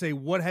where it's a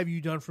what have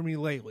you done for me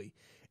lately?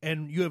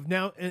 And you have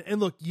now, and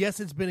look, yes,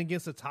 it's been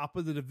against the top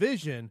of the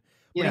division,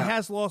 but he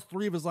has lost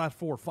 3 of his last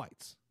 4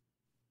 fights.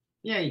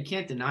 Yeah, you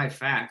can't deny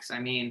facts. I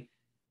mean,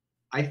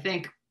 I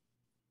think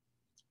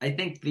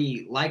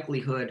the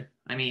likelihood,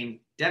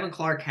 Devin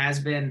Clark has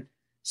been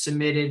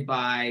submitted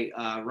by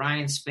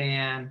Ryan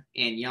Spann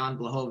and Jan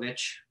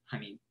Blachowicz.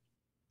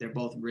 They're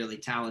both really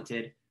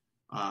talented.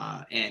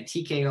 And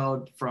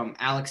TKO'd from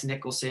Alex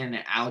Nicholson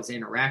and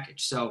Alexander Rakic.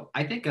 So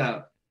I think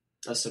a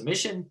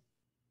submission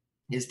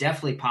is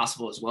definitely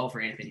possible as well for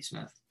Anthony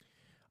Smith.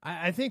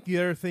 I think the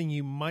other thing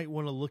you might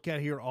want to look at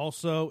here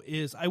also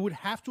is I would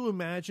have to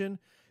imagine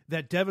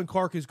that Devin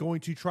Clark is going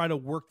to try to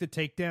work the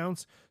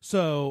takedowns.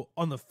 So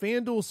on the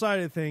FanDuel side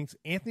of things,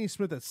 Anthony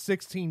Smith at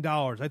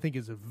 $16 I think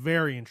is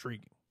very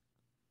intriguing.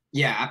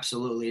 Yeah,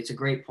 absolutely. It's a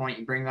great point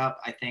you bring up.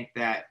 I think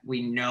that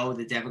we know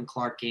the Devin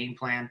Clark game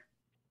plan.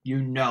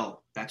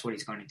 That's what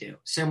he's going to do.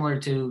 Similar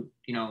to,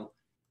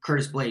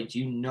 Curtis Blaydes,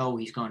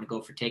 he's going to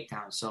go for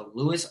takedowns. So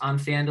Lewis on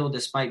FanDuel,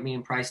 despite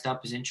being priced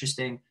up, is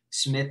interesting.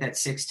 Smith at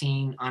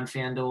 16 on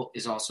FanDuel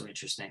is also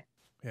interesting.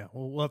 Yeah,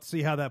 well, let's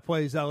see how that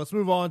plays out. Let's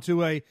move on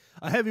to a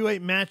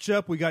heavyweight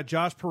matchup. We got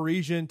Josh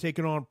Parisian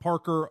taking on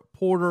Parker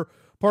Porter.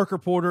 Parker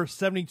Porter,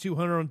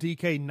 7,200 on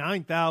DK,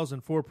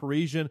 9,000 for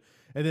Parisian.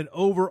 And then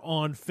over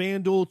on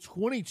FanDuel,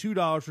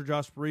 $22 for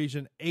Josh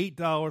Parisian,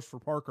 $8 for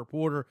Parker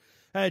Porter.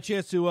 I had a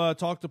chance to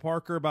talk to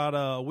Parker about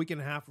a week and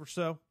a half or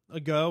so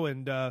ago,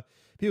 and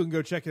people can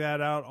go check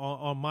that out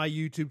on my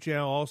YouTube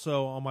channel,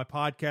 also on my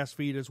podcast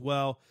feed as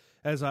well.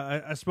 As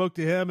I spoke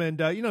to him, and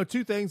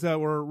 2 things that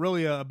were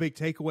really a big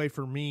takeaway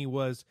for me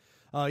was,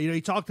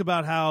 he talked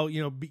about how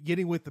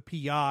getting with the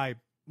PI,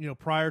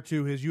 prior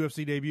to his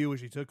UFC debut,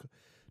 which he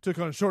took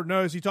on short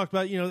notice. He talked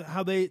about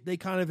how they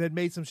kind of had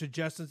made some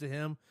suggestions to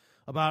him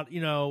about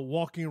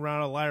walking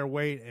around a lighter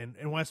weight,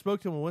 and when I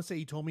spoke to him, I want to say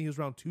he told me he was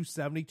around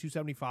 270,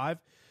 275.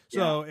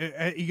 So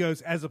he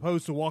goes, as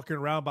opposed to walking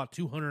around about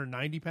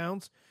 290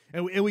 pounds,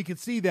 and we could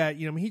see that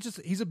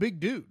he's a big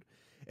dude.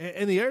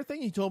 And the other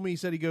thing he told me,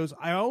 he goes,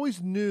 I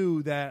always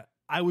knew that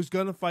I was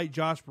going to fight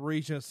Josh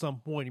Parisian at some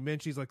point. He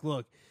mentioned, he's like,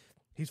 look,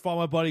 he's fought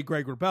my buddy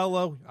Greg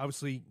Rebello.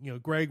 Obviously,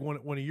 Greg, one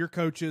of your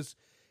coaches.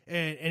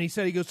 And he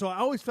said, so I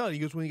always felt,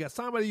 when he got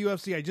signed by the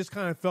UFC, I just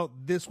kind of felt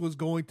this was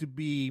going to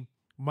be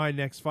my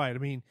next fight.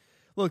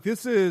 Look,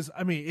 this is,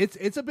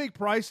 it's a big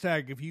price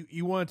tag if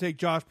you want to take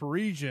Josh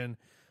Parisian.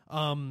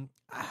 It's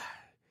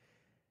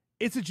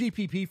a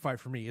GPP fight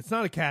for me. It's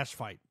not a cash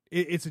fight.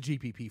 It's a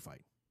GPP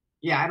fight.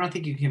 Yeah, I don't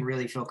think you can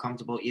really feel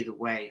comfortable either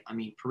way.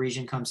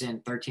 Parisian comes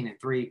in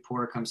 13-3,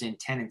 Porter comes in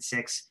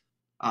 10-6.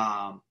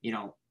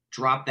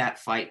 Drop that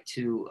fight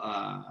to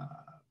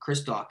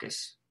Chris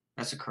Daukaus.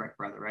 That's the correct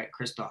brother, right?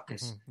 Chris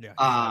Daukaus.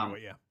 Mm-hmm.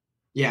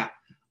 Yeah.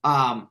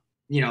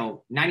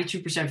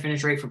 92%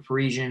 finish rate for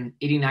Parisian,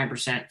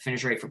 89%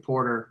 finish rate for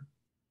Porter.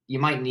 You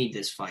might need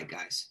this fight,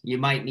 guys. You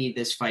might need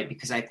this fight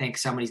because I think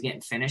somebody's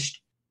getting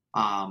finished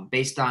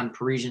based on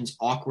Parisian's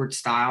awkward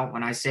style.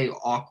 When I say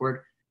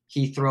awkward,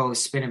 he throws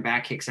spinning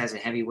back kicks as a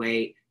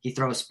heavyweight. He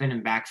throws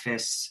spinning back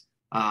fists.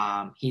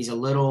 He's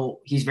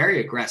very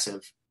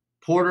aggressive.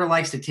 Porter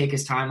likes to take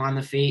his time on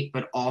the feet,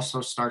 but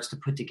also starts to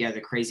put together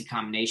crazy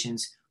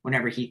combinations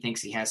whenever he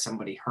thinks he has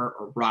somebody hurt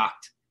or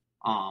rocked.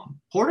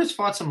 Porter's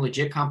fought some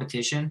legit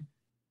competition,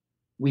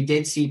 we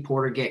did see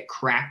Porter get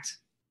cracked,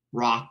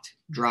 rocked,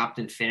 dropped,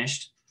 and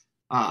finished.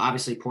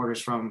 Obviously,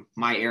 Porter's from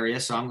my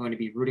area, so I'm going to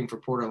be rooting for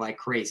Porter like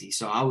crazy.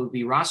 So I would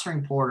be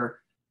rostering Porter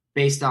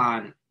based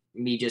on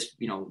me just,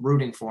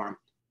 rooting for him.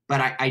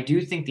 But I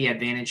do think the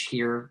advantage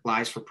here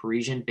lies for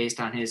Parisian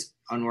based on his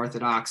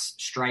unorthodox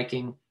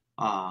striking.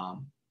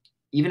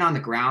 Even on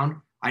the ground,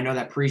 I know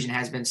that Parisian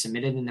has been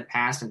submitted in the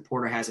past, and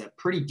Porter has a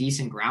pretty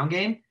decent ground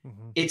game.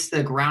 Mm-hmm. It's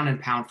the ground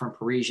and pound from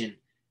Parisian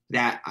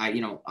that,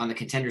 on the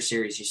Contender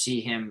Series, you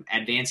see him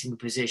advancing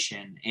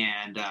position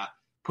and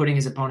putting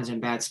his opponents in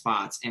bad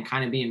spots and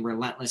kind of being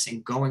relentless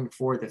and going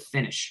for the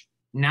finish.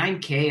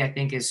 9K, I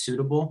think, is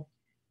suitable.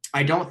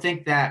 I don't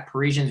think that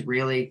Parisian's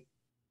really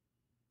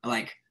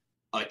like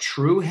a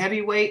true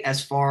heavyweight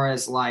as far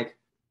as like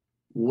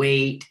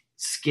weight,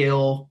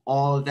 skill,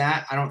 all of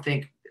that. I don't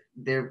think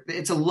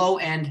it's a low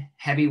end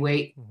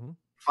heavyweight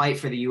fight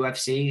for the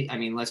UFC. I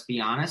mean, let's be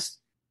honest.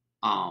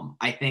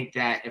 I think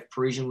that if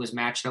Parisian was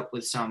matched up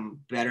with some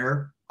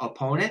better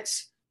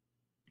opponents,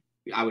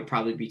 I would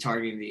probably be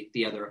targeting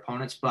the other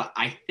opponents. But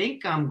I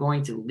think I'm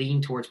going to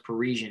lean towards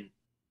Parisian,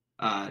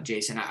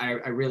 Jason. I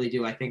really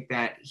do. I think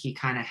that he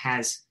kind of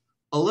has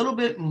a little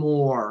bit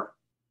more,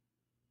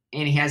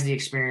 and he has the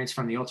experience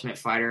from the Ultimate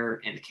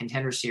Fighter and the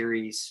Contender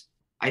Series.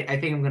 I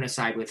think I'm going to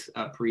side with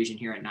Parisian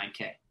here at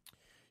 9K.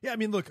 Yeah, I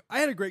mean, look, I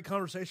had a great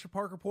conversation with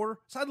Parker Porter,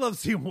 so I'd love to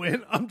see him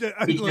win.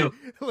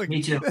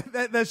 Me too.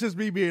 That's just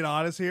me being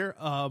honest here.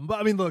 But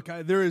I mean, look,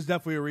 there is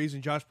definitely a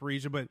reason Josh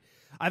Parisian, but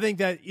I think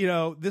that,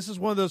 this is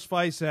one of those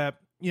fights that,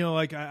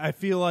 I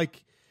feel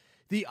like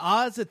the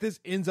odds that this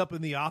ends up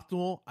in the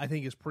optimal, I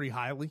think, is pretty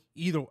highly,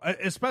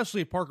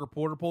 especially if Parker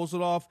Porter pulls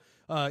it off.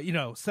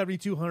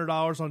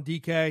 $7,200 on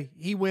DK,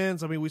 he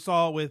wins. I mean, we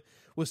saw it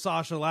with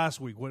Sasha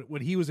last week,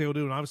 what he was able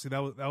to do, and obviously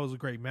that was a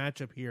great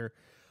matchup here.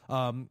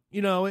 And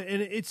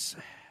it's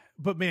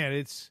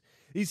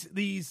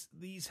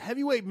these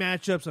heavyweight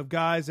matchups of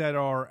guys that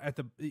are at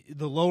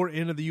the lower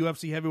end of the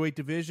UFC heavyweight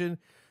division.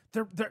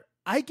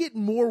 I get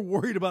more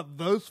worried about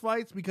those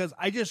fights because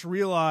I just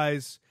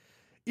realize,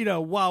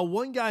 while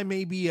one guy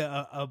may be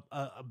a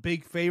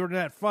big favorite in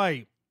that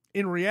fight,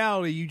 in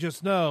reality, you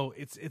just know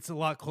it's a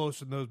lot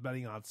closer than those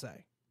betting odds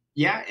say.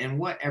 Yeah, and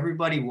what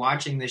everybody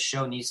watching this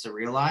show needs to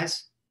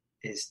realize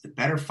is the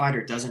better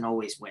fighter doesn't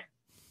always win.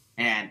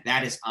 And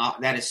that is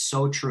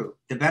so true.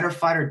 The better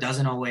fighter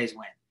doesn't always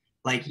win.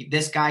 Like,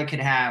 this guy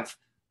could have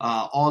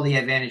all the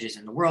advantages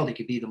in the world. He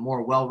could be the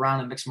more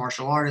well-rounded mixed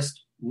martial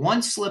artist.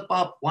 One slip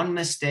up, one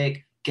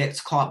mistake, gets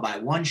caught by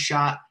one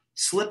shot,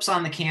 slips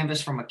on the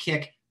canvas from a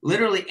kick.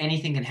 Literally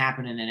anything can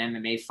happen in an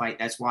MMA fight.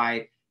 That's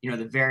why,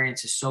 the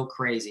variance is so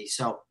crazy.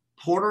 So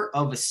Porter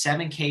of the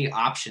 7K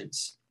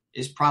options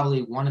is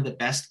probably one of the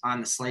best on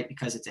the slate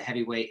because it's a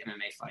heavyweight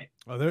MMA fight.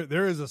 Oh,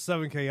 there is a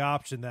 7K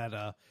option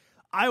that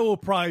I will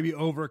probably be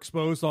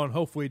overexposed on.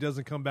 Hopefully it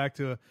doesn't come back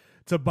to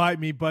bite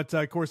me. But,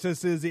 of course,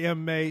 this is the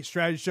MMA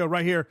Strategy Show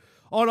right here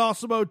on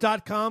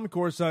awesemo.com. Of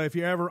course, if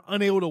you're ever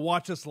unable to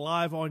watch us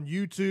live on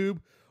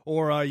YouTube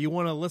or you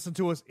want to listen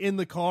to us in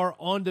the car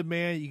on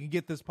demand, you can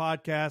get this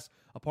podcast,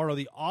 a part of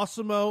the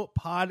Awesemo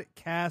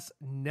Podcast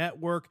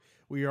Network.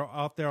 We are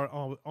out there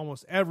on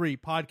almost every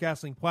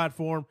podcasting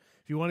platform.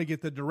 If you want to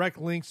get the direct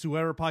links to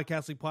whatever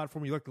podcasting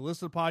platform you like to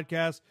listen to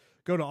podcasts,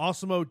 go to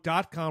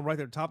awesemo.com. Right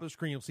there at the top of the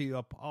screen, you'll see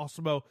the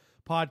Awesemo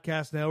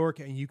Podcast Network,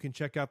 and you can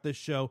check out this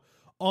show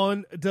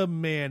on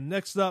demand.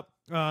 Next up,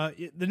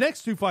 the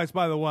next two fights,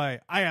 by the way,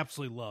 I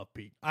absolutely love,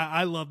 Pete.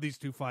 I love these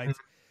two fights.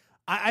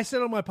 I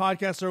said on my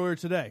podcast earlier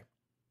today,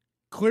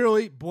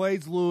 clearly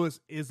Blaydes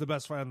Lewis is the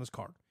best fight on this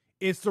card.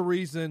 It's the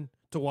reason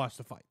to watch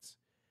the fights.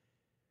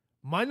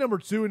 My number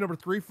 2 and number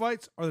 3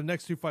 fights are the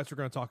next two fights we're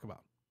going to talk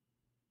about.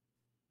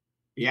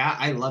 Yeah,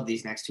 I love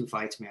these next two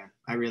fights, man.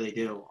 I really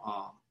do.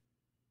 I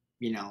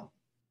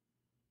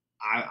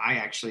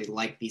actually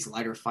like these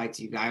lighter fights.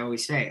 I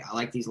always say I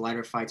like these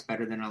lighter fights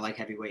better than I like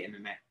heavyweight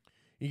MMA.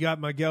 You got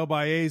Miguel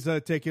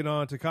Blaydes taking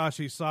on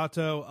Takashi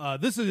Sato.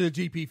 This is a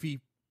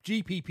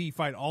GPP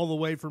fight all the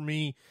way for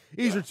me.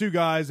 These are two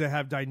guys that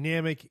have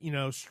dynamic,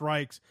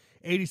 strikes.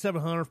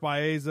 8,700 for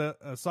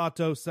Blaydes,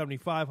 Sato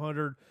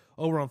 7,500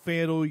 over on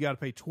FanDuel. You got to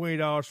pay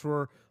 $20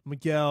 for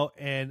Miguel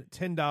and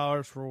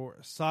 $10 for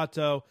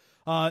Sato.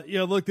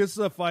 Look, this is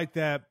a fight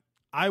that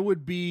I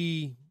would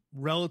be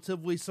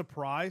relatively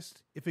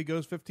surprised if it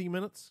goes 15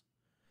 minutes.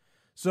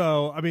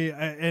 So, I mean,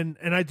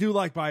 and I do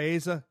like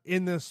Blaydes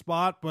in this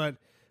spot, but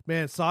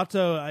man,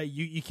 Sato,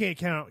 you can't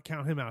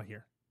count him out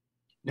here.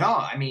 No,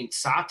 I mean,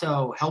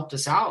 Sato helped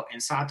us out,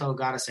 and Sato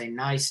got us a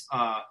nice,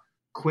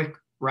 quick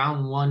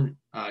round 1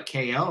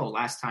 KO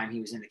last time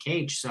he was in the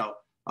cage. So,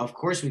 of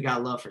course, we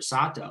got love for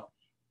Sato.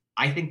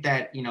 I think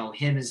that,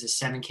 him as a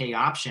 7K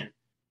option,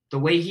 the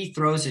way he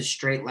throws his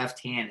straight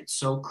left hand, it's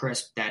so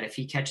crisp that if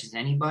he catches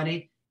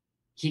anybody,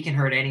 he can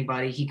hurt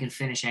anybody. He can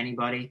finish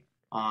anybody.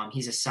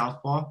 He's a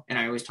southpaw, and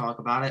I always talk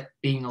about it.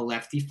 Being a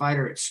lefty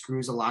fighter, it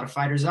screws a lot of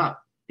fighters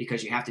up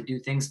because you have to do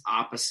things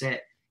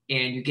opposite,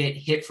 and you get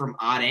hit from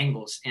odd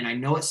angles. And I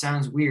know it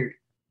sounds weird,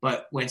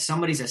 but when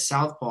somebody's a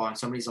southpaw and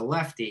somebody's a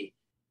lefty,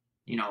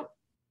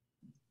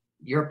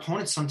 your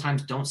opponents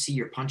sometimes don't see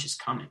your punches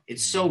coming.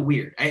 It's so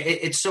weird.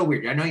 It's so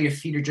weird. I know your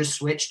feet are just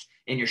switched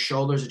and your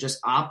shoulders are just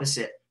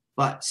opposite,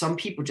 but some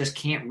people just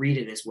can't read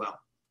it as well.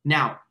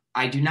 Now,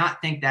 I do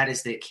not think that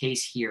is the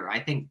case here. I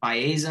think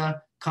Blaydes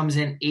comes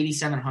in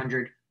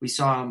 8,700. We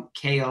saw him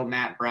KO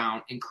Matt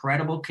Brown.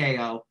 Incredible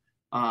KO.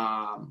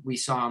 We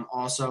saw him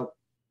also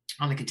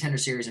on the Contender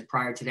Series, and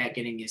prior to that,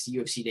 getting his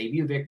UFC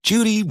debut victory.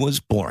 Judy was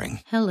boring.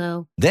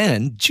 Hello.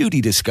 Then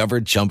Judy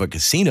discovered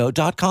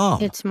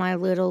ChumbaCasino.com. It's my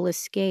little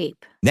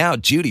escape. Now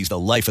Judy's the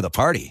life of the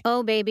party.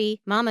 Oh,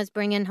 baby, mama's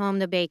bringing home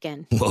the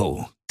bacon.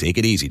 Whoa, take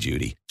it easy,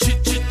 Judy.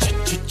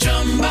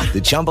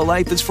 The Chumba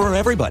life is for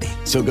everybody.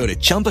 So go to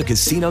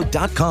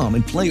ChumbaCasino.com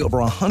and play over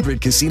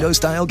 100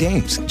 casino-style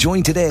games.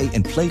 Join today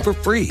and play for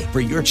free for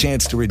your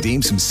chance to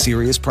redeem some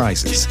serious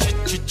prizes.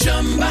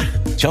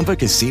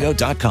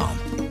 ChumbaCasino.com.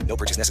 No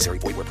purchase necessary.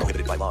 Void where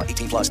prohibited by law.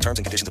 18+ terms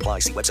and conditions apply.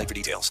 See website for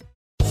details.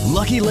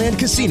 Lucky Land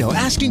Casino,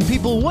 asking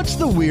people, what's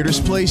the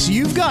weirdest place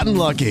you've gotten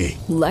lucky?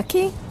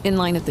 Lucky? In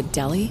line at the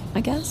deli,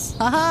 I guess?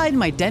 Aha, in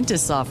my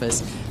dentist's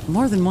office.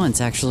 More than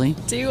once, actually.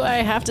 Do I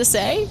have to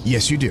say?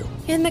 Yes, you do.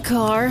 In the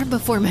car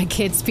before my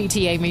kids'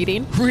 PTA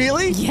meeting.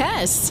 Really?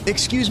 Yes.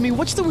 Excuse me,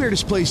 what's the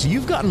weirdest place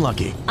you've gotten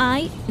lucky?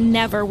 I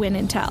never win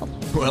and tell.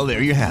 Well,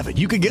 there you have it.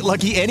 You can get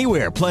lucky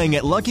anywhere, playing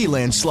at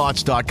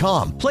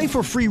LuckyLandSlots.com. Play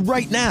for free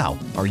right now.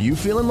 Are you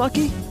feeling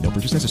lucky? No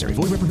purchase necessary.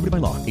 Void where prohibited by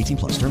law. 18+.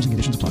 Terms and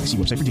conditions apply. See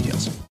website for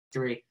details.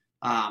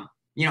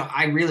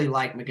 I really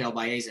like Miguel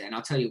Blaydes, and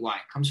I'll tell you why.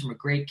 It comes from a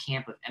great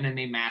camp of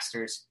MMA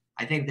masters.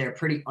 I think they're a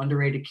pretty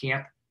underrated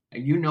camp.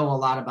 You know a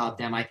lot about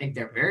them. I think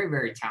they're very,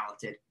 very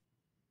talented.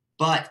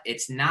 But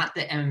it's not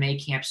the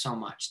MMA camp so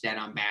much that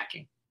I'm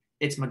backing.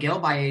 It's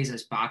Miguel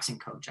Blaydes' boxing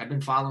coach. I've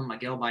been following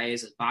Miguel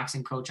Blaydes'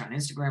 boxing coach on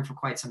Instagram for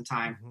quite some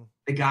time. Mm-hmm.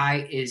 The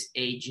guy is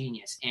a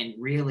genius and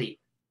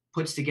really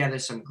puts together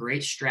some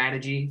great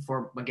strategy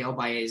for Miguel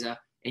Blaydes.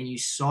 And you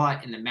saw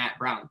it in the Matt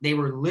Brown. They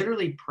were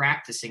literally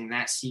practicing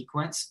that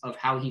sequence of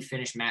how he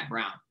finished Matt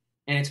Brown.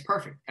 And it's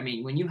perfect. I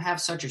mean, when you have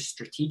such a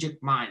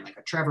strategic mind, like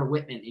a Trevor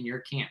Whitman in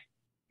your camp,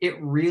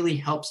 it really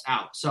helps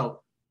out.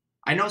 So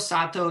I know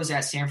Sato is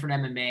at Sanford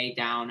MMA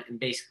down and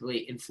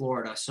basically in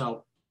Florida.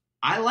 So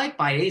I like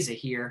Blaydes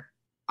here.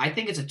 I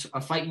think it's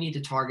a fight you need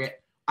to target.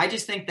 I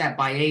just think that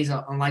Blaydes,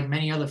 unlike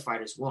many other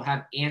fighters, will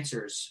have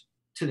answers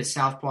to the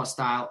southpaw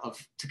style of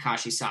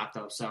Takashi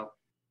Sato. So,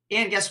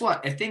 and guess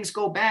what? If things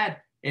go bad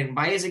and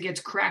Blaydes gets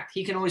cracked,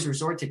 he can always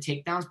resort to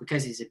takedowns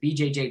because he's a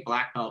BJJ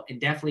black belt and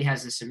definitely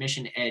has a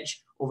submission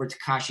edge over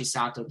Takashi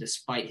Sato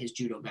despite his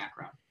judo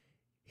background.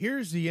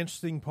 Here's the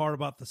interesting part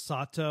about the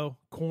Sato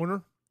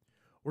corner.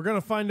 We're going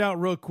to find out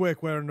real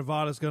quick whether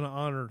Nevada's going to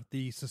honor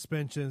the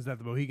suspensions that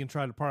the Mohegan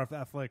tried to part of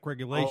athletic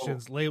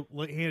regulations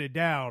handed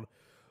down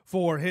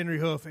for Henry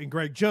Hoof and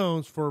Greg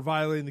Jones for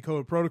violating the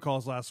COVID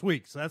protocols last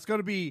week. So that's going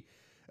to be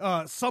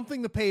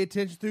something to pay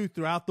attention to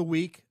throughout the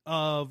week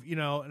of,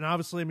 and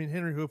obviously, I mean,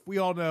 Henry Hoof, we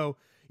all know,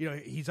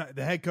 he's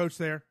the head coach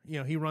there.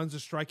 He runs the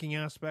striking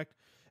aspect.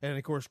 And,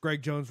 of course,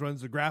 Greg Jones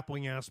runs the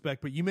grappling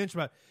aspect. But you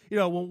mentioned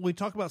about, when we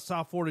talk about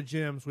South Florida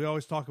gyms, we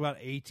always talk about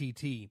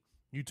ATT.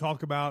 You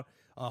talk about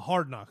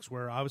Hard Knocks,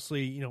 where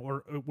obviously,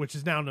 which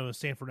is now known as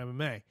Stanford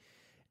MMA.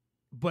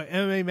 But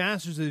MMA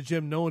Masters is a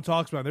gym no one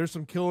talks about. There's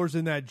some killers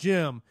in that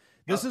gym.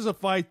 This is a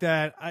fight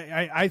that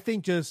I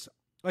think just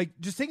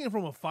taking it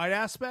from a fight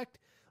aspect,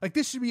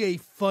 this should be a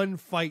fun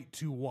fight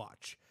to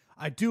watch.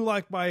 I do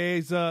like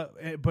Blaydes,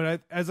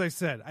 but as I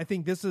said, I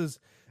think this is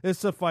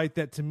a fight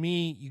that, to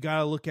me, you got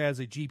to look at as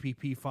a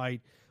GPP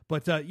fight.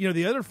 But,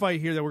 the other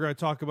fight here that we're going to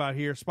talk about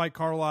here, Spike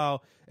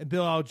Carlisle and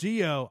Bill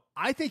Algeo,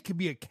 I think could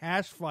be a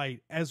cash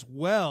fight as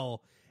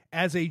well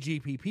as a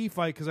GPP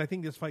fight because I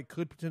think this fight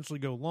could potentially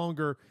go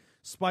longer.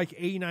 Spike,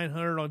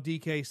 8,900 on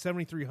DK,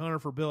 7,300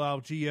 for Bill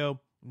Algeo,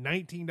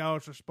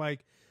 $19 for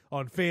Spike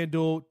on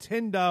FanDuel,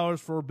 $10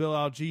 for Bill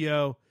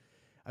Algeo.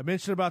 I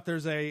mentioned about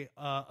there's a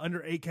under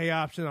 8K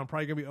option I'm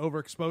probably going to be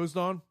overexposed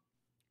on.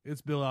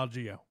 It's Bill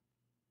Algeo.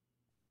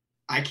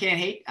 I can't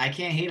hate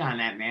on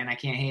that, man. I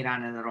can't hate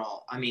on it at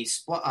all. I mean,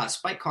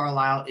 Spike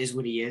Carlisle is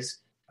what he is.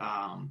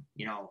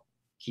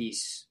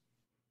 He's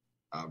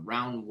a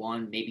round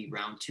one, maybe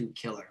round two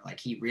killer.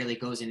 He really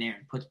goes in there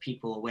and puts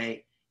people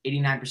away.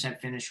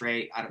 89% finish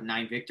rate out of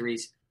 9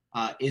 victories.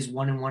 Is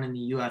 1-1 in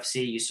the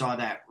UFC. You saw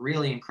that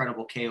really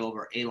incredible KO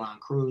over Elon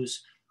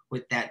Cruz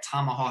with that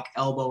tomahawk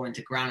elbow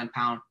into ground and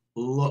pound.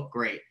 Looked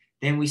great.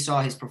 Then we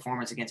saw his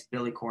performance against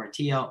Billy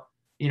Quarantillo.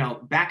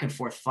 Back and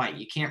forth fight.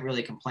 You can't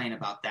really complain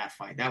about that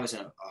fight. That was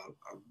a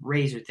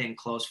razor-thin,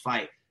 close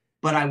fight.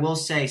 But I will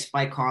say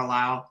Spike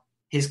Carlisle,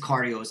 his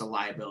cardio is a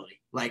liability.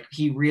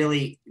 He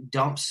really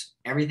dumps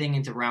everything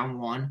into round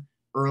one,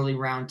 early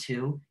round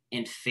two,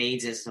 and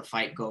fades as the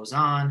fight goes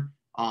on.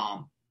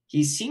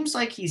 He seems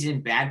like he's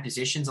in bad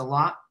positions a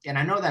lot. And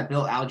I know that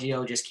Bill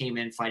Algeo just came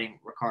in fighting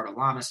Ricardo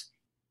Lamas.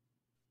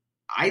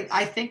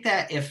 I think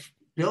that if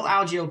Bill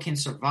Algeo can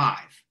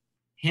survive,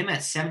 him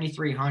at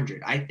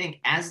 7,300, I think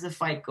as the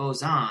fight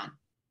goes on,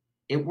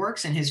 it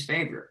works in his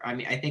favor. I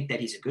mean, I think that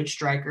he's a good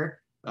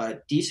striker, a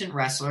decent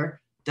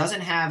wrestler,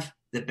 doesn't have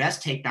the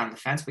best takedown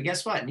defense. But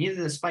guess what?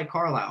 Neither does Spike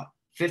Carlisle.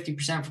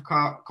 50% for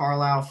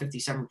Carlisle,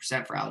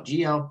 57% for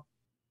Algeo.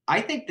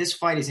 I think this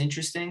fight is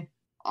interesting.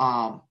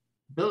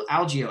 Bill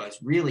Algeo has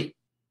really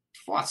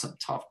fought some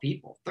tough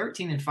people.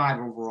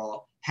 13-5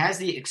 overall. Has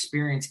the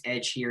experience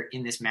edge here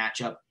in this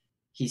matchup.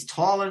 He's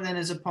taller than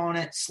his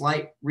opponent,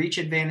 slight reach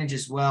advantage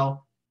as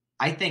well.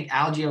 I think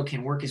Algeo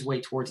can work his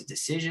way towards a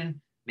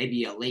decision,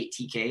 maybe a late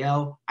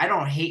TKO. I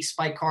don't hate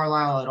Spike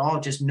Carlisle at all.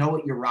 Just know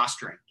what you're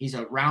rostering. He's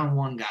a round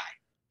one guy,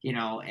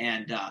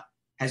 and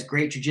has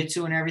great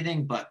jiu-jitsu and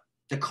everything, but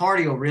the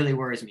cardio really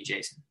worries me,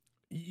 Jason.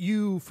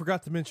 You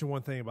forgot to mention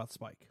one thing about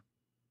Spike.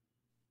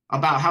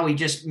 About how he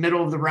just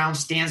middle of the round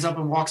stands up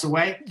and walks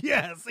away?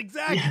 Yes,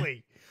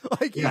 exactly.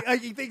 Yeah.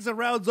 He thinks the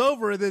round's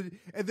over, and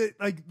then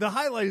like the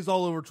highlight is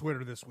all over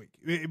Twitter this week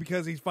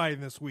because he's fighting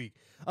this week.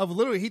 Of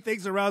literally, he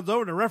thinks the round's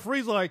over, and the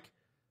referee's like,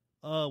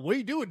 "What are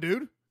you doing,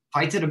 dude?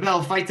 Fight to the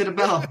bell, fight to the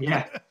bell."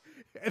 Yeah.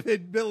 And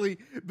then Billy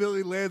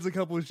lands a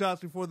couple of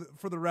shots before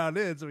the round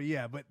ends. So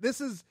yeah, but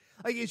this is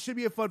it should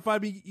be a fun fight. I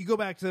mean, you go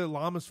back to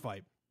Lama's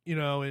fight,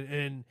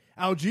 and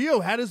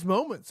Algeo had his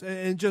moments,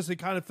 and just it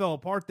kind of fell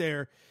apart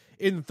there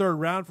in the third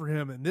round for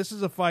him. And this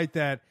is a fight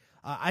that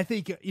I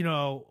think,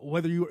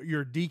 whether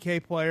you're a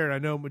DK player, and I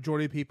know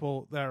majority of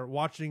people that are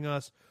watching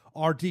us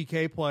are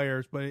DK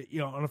players, but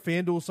on a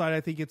FanDuel side,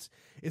 I think it's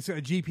a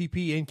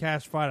GPP in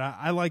cash fight.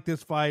 I like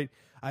this fight.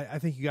 I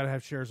think you got to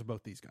have shares of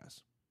both these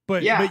guys.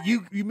 But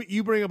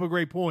you bring up a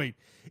great point.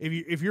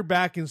 If you're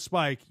backing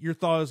Spike, your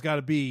thought has got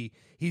to be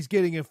he's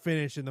getting a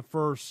finish in the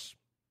first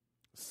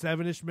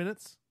 7-ish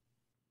minutes.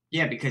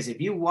 Yeah, because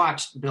if you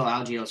watched Bill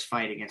Algeo's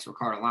fight against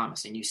Ricardo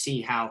Lamas and you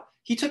see how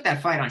he took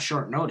that fight on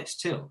short notice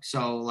too.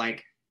 So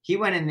he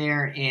went in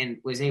there and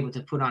was able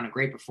to put on a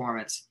great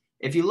performance.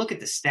 If you look at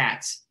the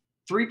stats,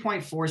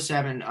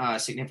 3.47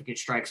 significant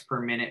strikes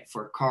per minute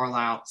for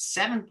Carlisle,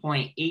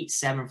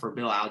 7.87 for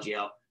Bill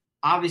Algeo.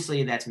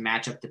 Obviously, that's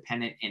matchup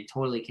dependent and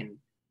totally can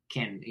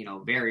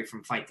vary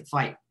from fight to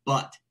fight.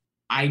 But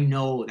I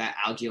know that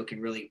Algeo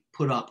can really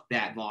put up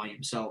that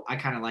volume, so I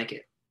kind of like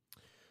it.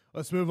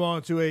 Let's move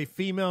on to a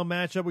female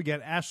matchup. We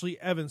got Ashley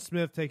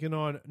Evans-Smith taking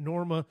on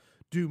Norma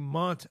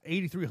Dumont.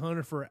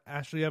 8,300 for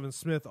Ashley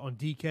Evans-Smith on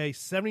DK,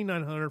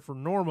 7,900 for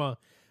Norma.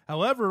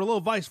 However, a little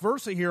vice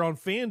versa here on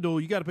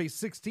FanDuel. You got to pay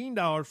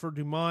 $16 for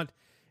Dumont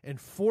and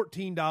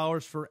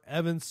 $14 for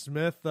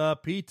Evans-Smith.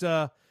 Pete,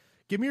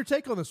 give me your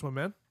take on this one,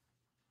 man.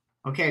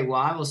 Okay, well,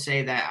 I will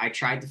say that I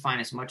tried to find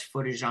as much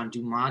footage on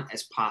Dumont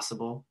as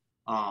possible.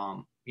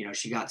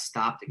 She got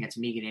stopped against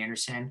Megan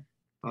Anderson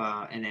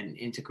and then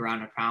into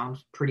ground and pound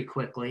pretty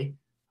quickly.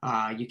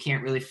 You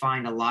can't really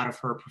find a lot of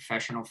her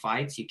professional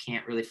fights. You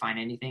can't really find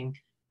anything.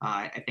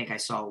 I think I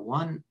saw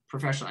one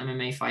professional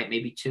MMA fight,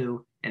 maybe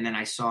two, and then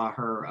I saw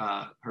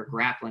her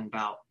grappling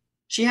bout.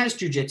 She has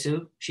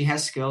jiu-jitsu. She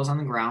has skills on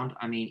the ground.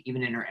 I mean,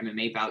 even in her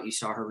MMA bout, you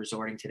saw her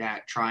resorting to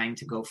that, trying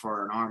to go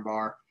for an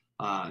armbar,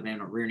 then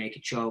a rear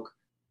naked choke.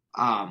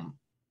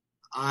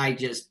 I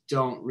just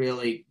don't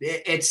really.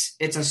 It's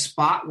a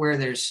spot where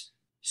there's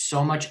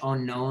so much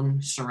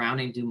unknown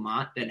surrounding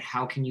Dumont that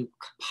how can you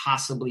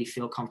possibly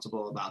feel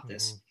comfortable about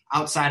this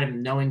outside of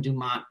knowing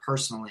Dumont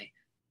personally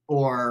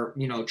or,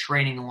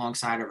 training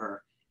alongside of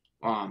her?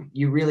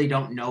 You really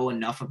don't know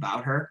enough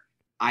about her.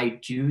 I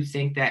do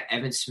think that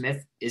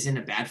Evans-Smith isn't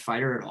a bad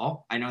fighter at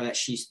all. I know that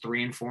she's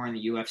 3-4 in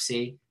the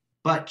UFC,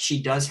 but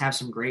she does have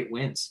some great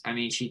wins. I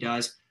mean, she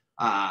does.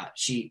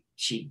 She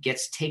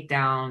gets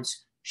takedowns.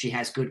 She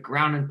has good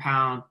ground and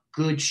pound,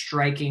 good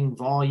striking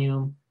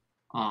volume.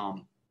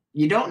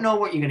 You don't know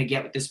what you're going to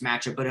get with this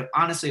matchup, but if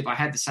I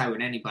had to side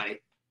with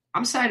anybody,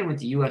 I'm siding with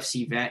the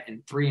UFC vet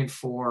and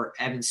 3-4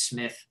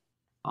 Evans-Smith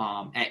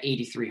at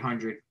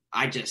 8,300.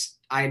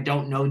 I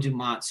don't know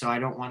Dumont, so I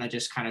don't want to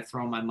just kind of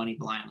throw my money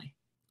blindly.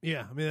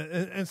 Yeah, I mean,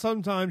 and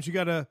sometimes you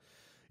got to,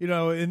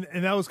 and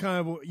that was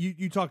kind of,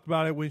 you talked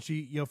about it when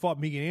she, fought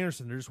Megan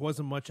Anderson. There just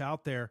wasn't much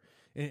out there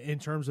in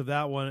terms of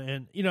that one.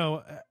 And,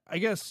 I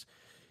guess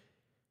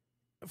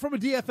from a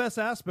DFS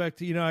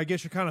aspect, I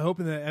guess you're kind of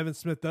hoping that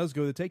Evans-Smith does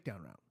go the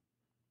takedown route.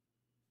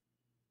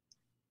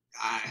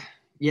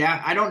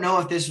 Yeah, I don't know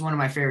if this is one of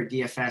my favorite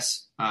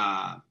DFS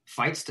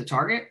fights to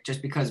target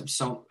just because of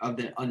some of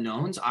the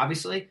unknowns.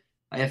 Obviously,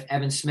 if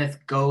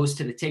Evans-Smith goes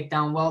to the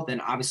takedown well, then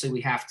obviously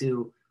we have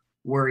to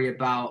worry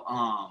about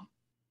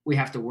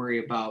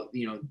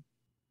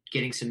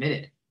getting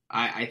submitted.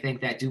 I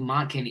think that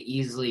Dumont can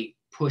easily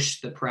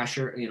push the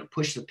pressure,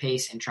 push the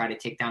pace and try to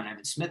take down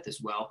Evans-Smith as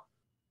well.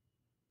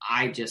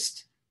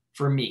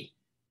 For me,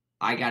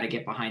 I got to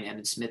get behind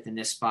Evans-Smith in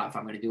this spot if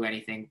I'm going to do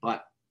anything.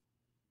 But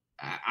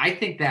I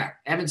think that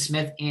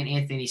Evans-Smith and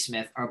Anthony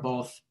Smith are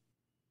both,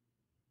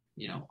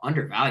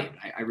 undervalued.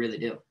 I really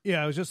do.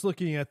 Yeah, I was just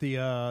looking at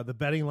the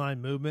betting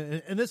line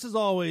movement, and this is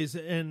always,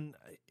 and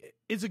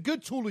it's a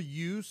good tool to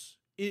use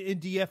in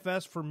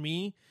DFS for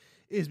me,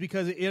 is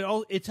because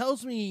it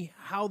tells me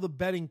how the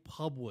betting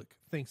public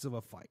thinks of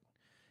a fight.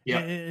 Yeah,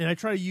 and I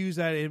try to use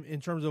that in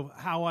terms of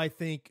how I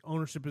think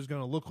ownership is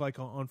going to look like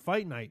on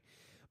fight night.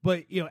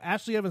 But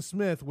Ashley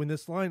Evans-Smith, when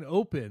this line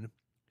opened,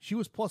 she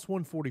was plus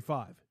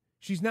 145.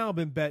 she's now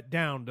been bet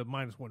down to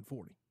minus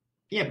 140.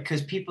 Yeah,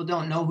 because people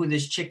don't know who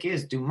this chick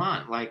is,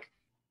 Dumont. Like,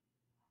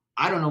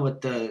 I don't know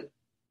what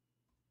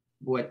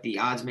the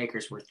odds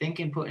makers were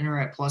thinking putting her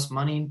at plus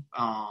money.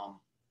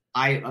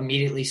 I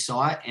immediately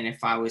saw it, and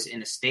if I was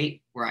in a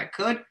state where I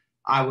could,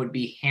 I would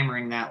be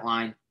hammering that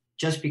line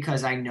just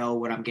because I know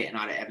what I'm getting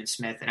out of Evan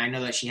Smith, and I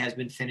know that she has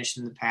been finished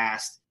in the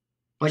past,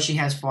 but she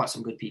has fought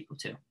some good people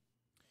too.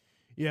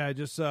 Yeah, I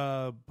just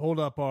pulled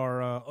up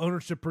our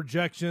ownership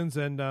projections,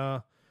 and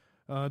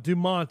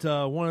Dumont,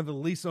 one of the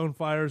least owned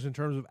fighters in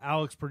terms of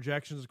Alex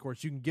projections. Of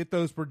course, you can get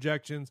those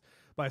projections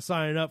by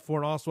signing up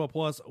for an Osmo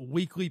Plus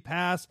weekly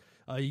pass.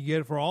 You can get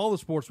it for all the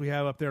sports we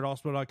have up there at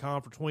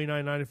Osmo.com for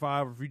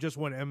 $29.95, or if you just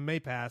want an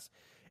MMA pass,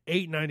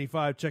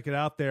 $8.95. Check it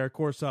out there. Of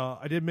course,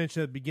 I did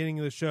mention at the beginning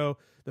of the show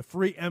the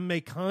free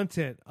MMA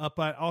content up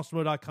at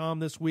Osmo.com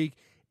this week,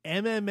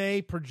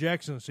 MMA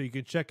projections, so you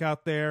can check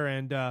out there.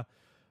 And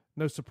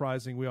no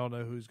surprising, we all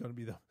know who's going to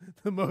be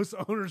the most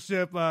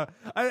ownership.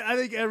 I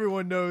think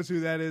everyone knows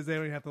who that is. They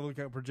don't even have to look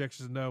at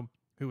projections to know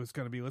who it's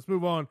going to be. Let's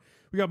move on.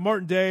 We got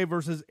Martin Day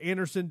versus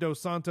Anderson Dos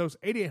Santos,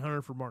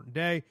 $8,800 for Martin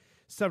Day,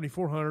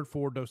 $7,400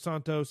 for Dos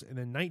Santos, and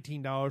then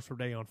 $19 for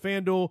Day on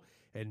FanDuel,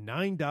 and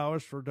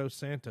 $9 for Dos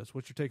Santos.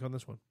 What's your take on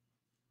this one?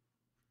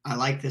 I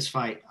like this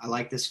fight. I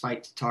like this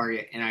fight to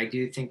target, and I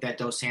do think that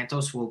Dos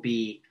Santos will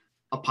be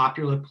a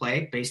popular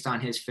play based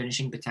on his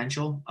finishing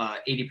potential.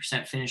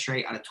 80% finish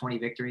rate out of 20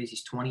 victories.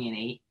 He's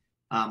 20-8.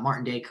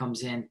 Martin Day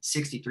comes in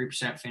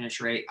 63%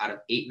 finish rate out of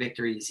 8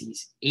 victories.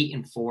 He's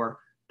 8-4.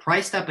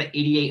 Priced up at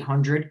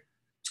 $8,800.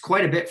 It's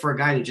quite a bit for a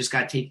guy who just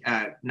got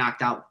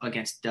knocked out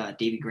against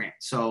Davey Grant.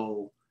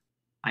 So,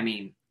 I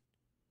mean,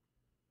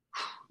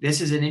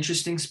 this is an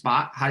interesting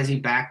spot. How does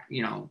he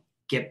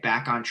get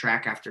back on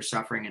track after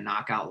suffering a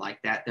knockout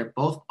like that? They're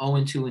both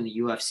 0-2 in the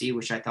UFC,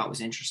 which I thought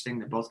was interesting.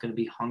 They're both going to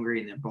be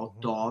hungry, and they're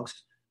both dogs.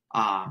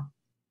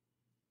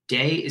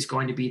 Day is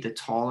going to be the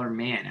taller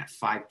man at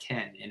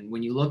 5'10", and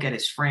when you look at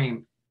his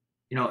frame,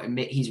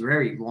 he's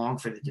very long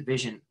for the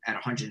division at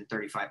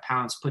 135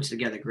 pounds, puts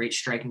together great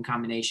striking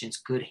combinations,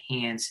 good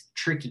hands,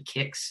 tricky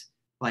kicks,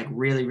 like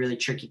really, really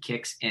tricky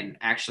kicks, and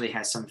actually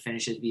has some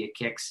finishes via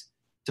kicks.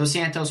 Dos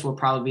Santos will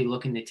probably be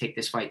looking to take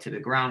this fight to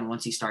the ground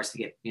once he starts to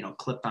get,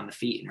 clipped on the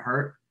feet and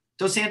hurt.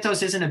 Dos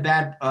Santos isn't a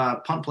bad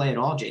punt play at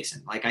all,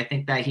 Jason. Like, I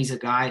think that he's a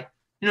guy,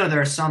 there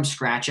are some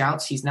scratch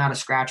outs. He's not a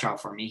scratch out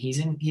for me. He's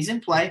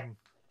in play.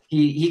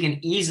 He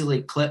can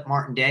easily clip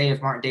Martin Day if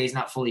Martin Day is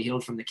not fully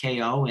healed from the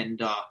KO and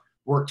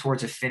work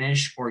towards a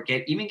finish, or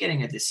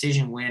getting a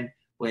decision win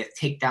with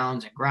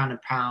takedowns and ground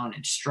and pound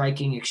and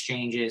striking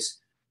exchanges.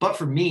 But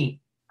for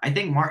me, I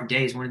think Martin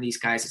Day is one of these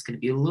guys that's going to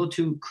be a little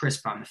too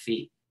crisp on the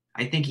feet.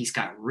 I think he's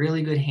got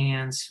really good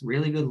hands,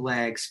 really good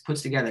legs,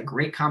 puts together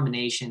great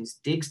combinations,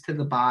 digs to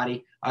the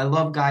body. I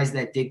love guys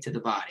that dig to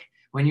the body.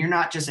 When you're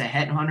not just a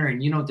headhunter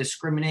and you don't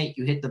discriminate,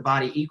 you hit the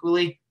body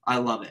equally, I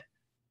love it.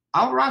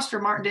 I'll roster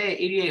Martin Day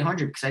at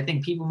 8,800 because I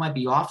think people might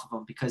be off of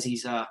him because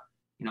he's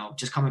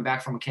just coming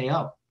back from a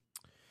KO.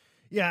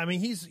 Yeah, I mean,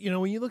 he's,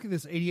 when you look at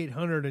this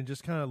 8,800 and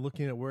just kind of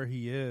looking at where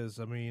he is,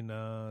 I mean,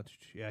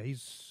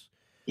 he's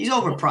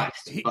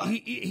overpriced.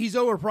 He's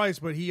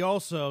overpriced, but he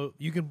also,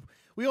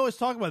 we always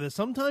talk about this.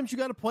 Sometimes you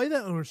got to play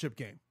that ownership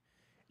game.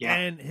 Yeah.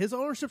 And his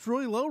ownership's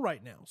really low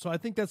right now. So I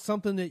think that's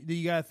something that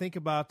you got to think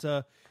about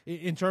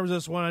in terms of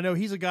this one. I know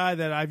he's a guy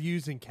that I've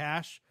used in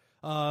cash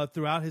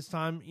throughout his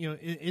time,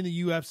 in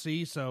the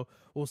UFC. So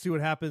we'll see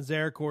what happens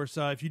there. Of course,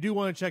 if you do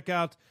want to check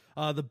out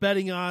the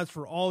betting odds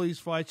for all these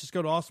fights, just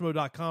go to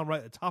Osmo.com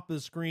right at the top of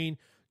the screen.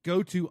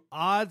 Go to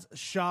Odds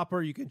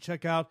Shopper. You can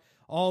check out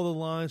all the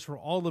lines for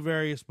all the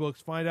various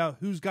books. Find out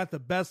who's got the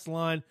best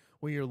line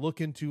when you're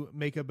looking to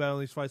make a bet on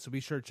these fights. So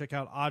be sure to check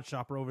out Odds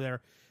Shopper over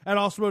there at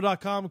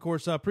Osmo.com. Of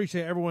course,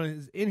 appreciate everyone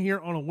who's in here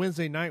on a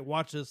Wednesday night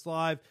watching this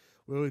live.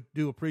 We really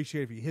do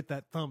appreciate if you hit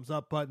that thumbs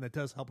up button. That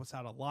does help us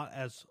out a lot,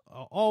 as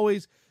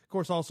always. Of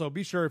course, also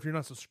be sure, if you're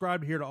not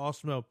subscribed here to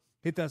Osmo,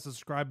 hit that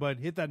subscribe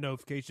button, hit that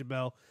notification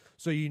bell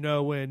so you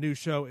know when a new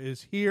show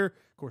is here.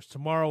 Of course,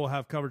 tomorrow we'll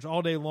have coverage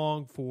all day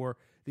long for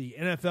the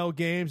NFL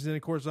games. And then,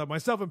 of course,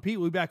 myself and Pete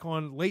will be back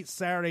on late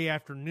Saturday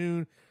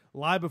afternoon,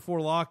 live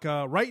before lock.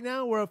 Right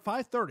now, we're at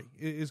 5:30.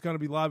 It's going to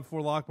be live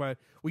before lock, but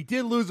we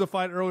did lose a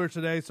fight earlier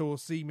today, so we'll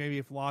see maybe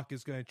if lock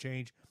is going to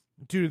change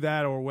to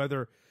that or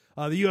whether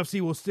the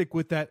UFC will stick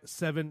with that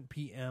 7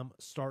 p.m.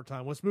 start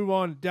time. Let's move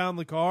on down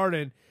the card.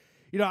 And,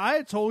 I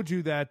had told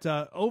you that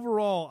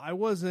overall I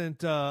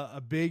wasn't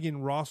a big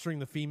in rostering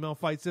the female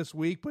fights this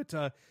week, but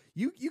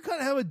you kind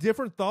of have a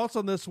different thoughts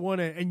on this one.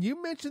 And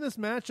you mentioned this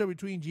matchup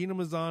between Gina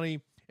Mazzani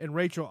and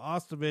Rachel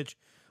Ostovich.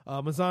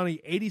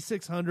 Mazzani,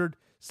 8,600,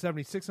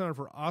 7,600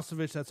 for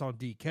Ostovich. That's on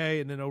DK.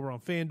 And then over on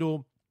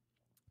FanDuel,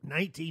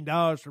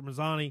 $19 for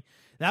Mazzani.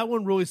 That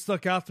one really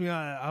stuck out to me.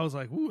 I was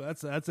like, ooh,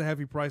 that's a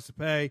heavy price to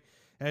pay.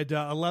 At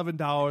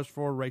 $11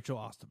 for Rachel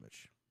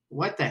Ostovich.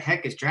 What the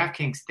heck is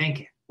DraftKings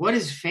thinking? What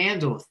is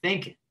FanDuel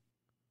thinking?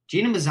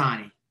 Gina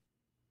Mazzani,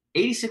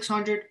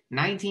 $8,600,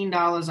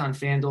 $19 on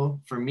FanDuel.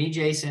 For me,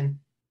 Jason,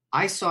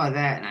 I saw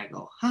that and I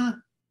go, huh?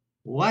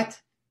 What?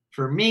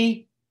 For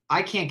me,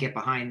 I can't get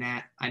behind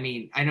that. I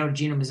mean, I know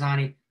Gina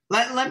Mazzani.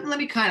 Let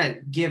me kind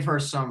of give her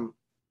some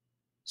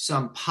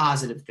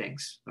positive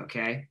things,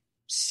 okay?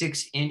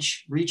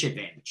 6-inch reach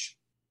advantage,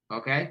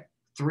 okay?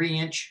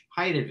 3-inch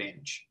height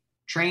advantage.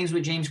 Trains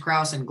with James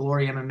Krause and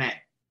Glory MMA.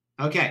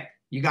 Okay,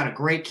 you got a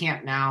great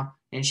camp now,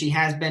 and she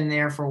has been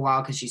there for a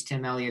while because she's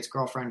Tim Elliott's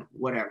girlfriend,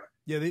 whatever.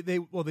 Yeah,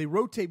 they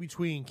rotate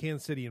between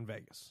Kansas City and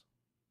Vegas.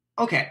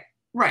 Okay,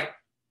 right.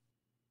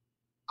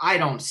 I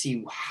don't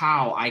see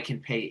how I can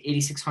pay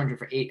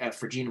 $8,600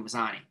 for Gina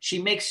Mazzani.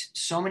 She makes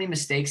so many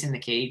mistakes in the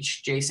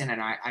cage, Jason,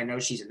 and I know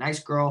she's a nice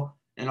girl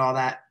and all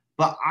that,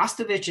 but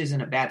Ostovich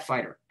isn't a bad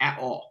fighter at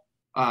all.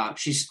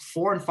 She's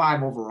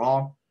 4-5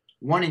 overall,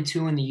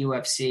 1-2 in the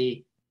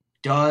UFC,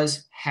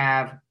 does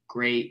have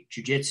great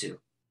jiu-jitsu.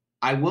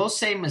 I will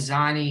say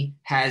Mazzani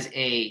has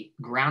a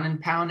ground and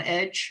pound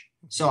edge.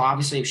 So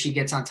obviously if she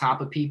gets on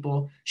top of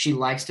people, she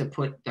likes to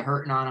put the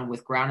hurting on them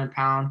with ground and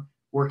pound,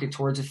 working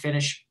towards a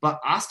finish.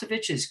 But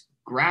Ostovich is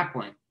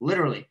grappling,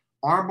 literally.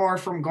 Armbar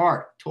from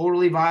guard,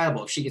 totally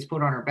viable if she gets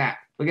put on her back.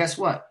 But guess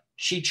what?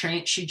 She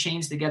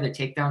chains together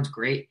takedowns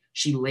great.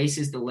 She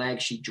laces the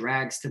leg. She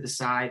drags to the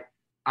side.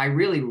 I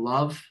really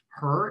love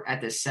her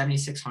at the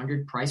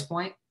 7,600 price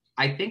point.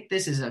 I think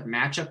this is a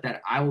matchup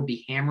that I will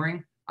be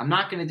hammering. I'm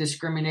not going to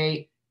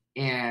discriminate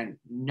and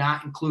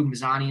not include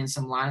Mazzani in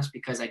some lineups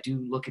because I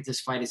do look at this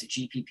fight as a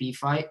GPP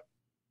fight.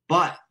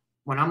 But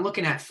when I'm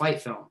looking at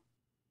fight film,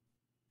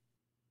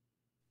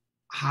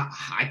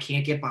 I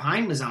can't get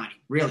behind Mazzani,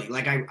 really.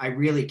 Like, I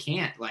really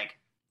can't. Like,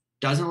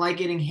 doesn't like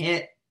getting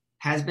hit,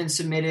 has been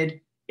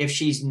submitted. If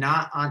she's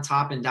not on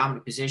top in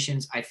dominant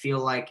positions, I feel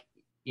like,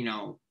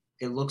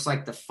 it looks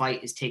like the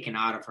fight is taken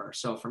out of her.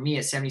 So for me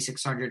at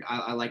 7,600,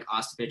 I like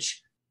Ostovich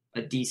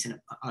a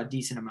decent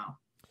amount.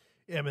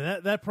 Yeah, I mean,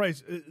 that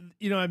price,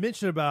 I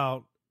mentioned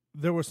about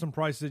there were some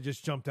prices that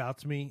just jumped out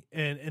to me.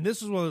 And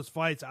this is one of those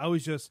fights I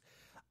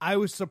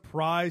was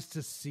surprised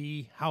to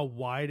see how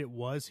wide it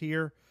was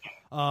here.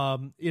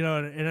 And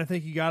I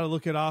think you got to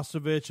look at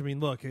Ostovich. I mean,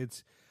 look,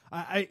 it's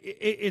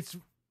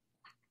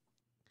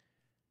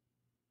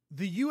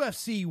the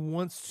UFC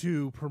wants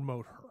to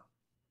promote her.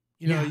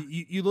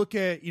 You look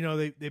at,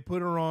 they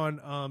put her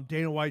on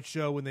Dana White's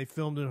show when they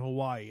filmed in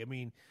Hawaii. I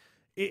mean,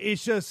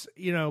 it's just,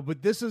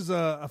 but this is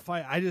a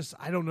fight.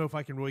 I don't know if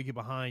I can really get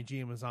behind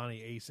Gina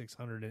Mazzani,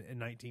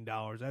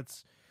 $8,619.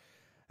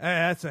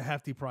 That's a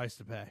hefty price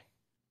to pay.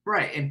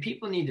 Right. And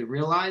people need to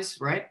realize,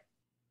 right,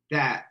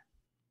 that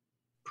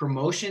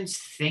promotions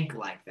think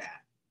like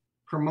that.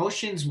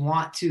 Promotions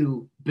want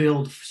to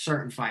build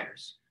certain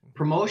fighters.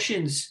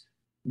 Promotions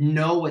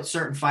know what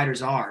certain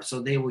fighters are,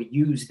 so they will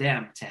use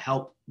them to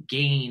help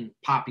gain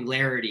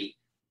popularity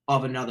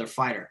of another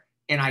fighter.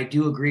 And I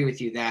do agree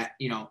with you that,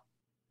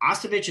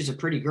 Ostovich is a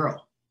pretty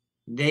girl.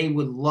 They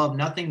would love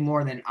nothing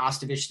more than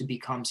Ostovich to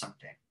become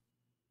something.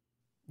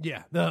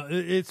 Yeah, no,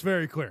 it's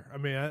very clear. I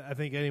mean, I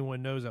think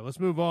anyone knows that. Let's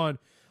move on.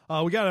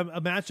 We got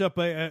a matchup,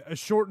 a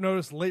short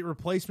notice, late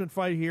replacement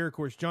fight here. Of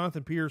course,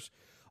 Jonathan Pierce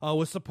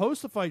was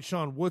supposed to fight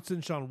Sean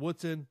Woodson. Sean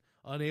Woodson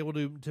unable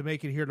to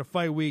make it here to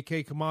fight week.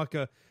 Kay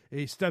Kamaka,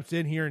 he steps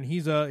in here, and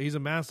he's a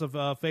massive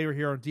favorite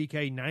here on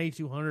DK,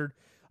 9,200,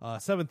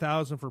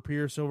 7,000 for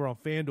Pierce over on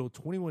FanDuel,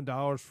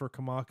 $21 for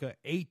Kamaka,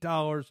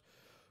 $8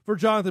 for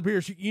Jonathan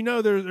Pierce.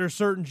 There's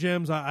certain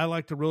gyms I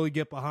like to really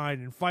get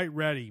behind, and Fight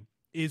Ready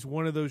is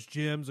one of those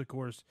gyms, of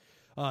course.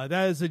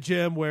 That is a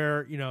gym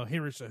where,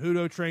 Henry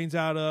Cejudo trains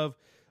out of.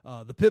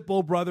 The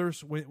Pitbull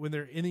brothers, when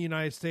they're in the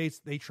United States,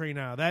 they train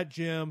out of that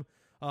gym.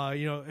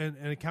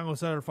 And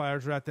countless other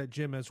fighters are at that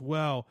gym as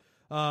well.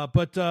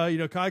 But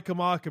Kai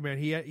Kamaka, man,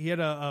 he had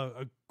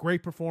a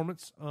great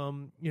performance,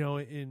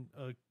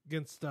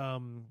 against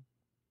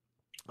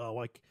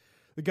like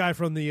the guy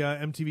from the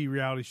MTV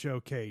reality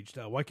show Caged.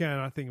 Why can't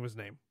I think of his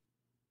name?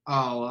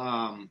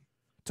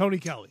 Tony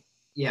Kelly.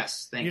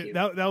 Yes, thank you.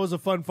 That was a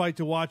fun fight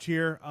to watch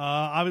here.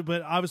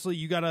 But obviously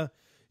you got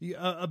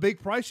a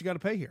big price you got to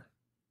pay here.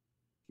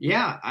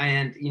 Yeah,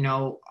 and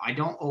I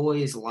don't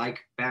always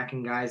like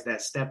backing guys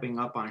that stepping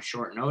up on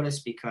short notice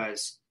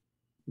because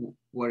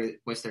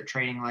what's their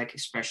training like,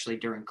 especially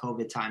during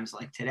COVID times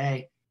like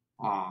today.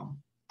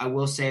 I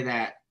will say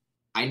that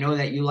I know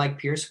that you like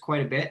Pierce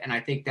quite a bit, and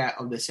I think that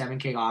of the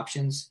 7K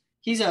options,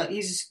 he's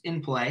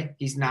in play.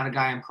 He's not a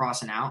guy I'm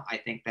crossing out. I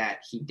think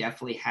that he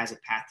definitely has a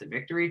path to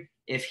victory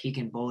if he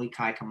can bully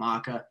Kai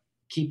Kamaka,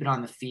 keep it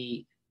on the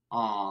feet.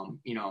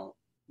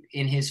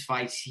 In his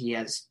fights,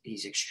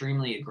 he's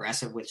extremely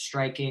aggressive with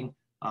striking,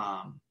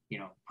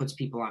 puts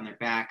people on their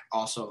back,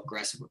 also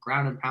aggressive with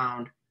ground and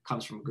pound,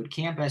 comes from a good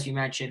camp, as you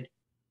mentioned.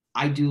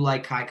 I do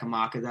like Kai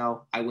Kamaka,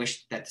 though. I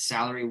wish that the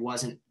salary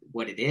wasn't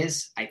what it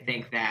is. I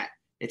think that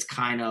it's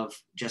kind of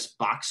just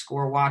box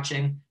score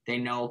watching. They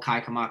know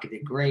Kai Kamaka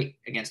did great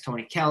against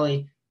Tony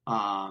Kelly.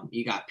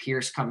 You got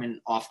Pierce coming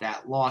off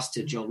that loss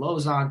to Joe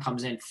Lozon,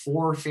 comes in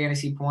 4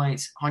 fantasy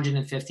points,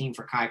 115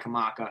 for Kai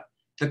Kamaka.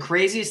 The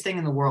craziest thing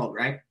in the world,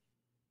 right,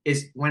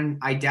 is when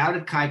I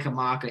doubted Kai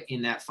Kamaka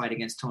in that fight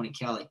against Tony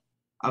Kelly,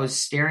 I was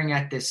staring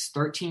at this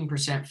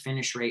 13%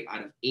 finish rate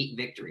out of 8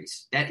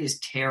 victories. That is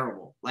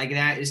terrible. Like,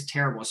 that is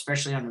terrible,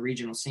 especially on the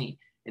regional scene.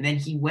 And then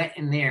he went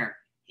in there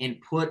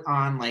and put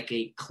on like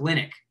a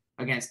clinic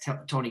against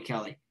Tony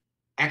Kelly.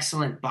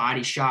 Excellent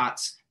body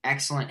shots,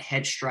 excellent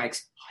head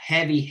strikes,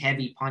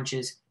 heavy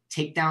punches,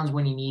 takedowns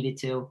when he needed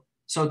to.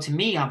 So to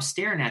me, I'm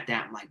staring at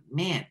that. I'm like,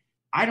 man,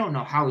 I don't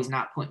know how he's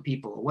not putting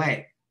people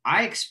away.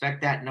 I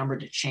expect that number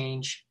to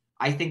change.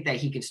 I think that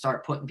he can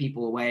start putting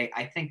people away.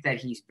 I think that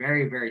he's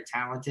very, very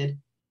talented.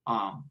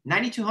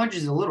 9,200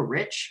 is a little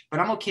rich, but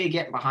I'm okay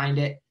getting behind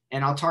it,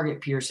 and I'll target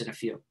Pierce in a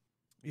few.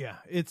 Yeah,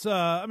 it's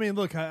I mean,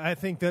 look, I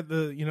think that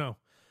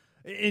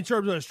in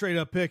terms of a straight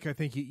up pick, I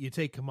think you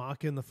take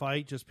Kamaka in the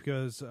fight just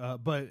because.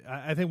 But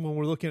I think when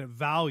we're looking at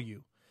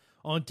value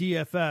on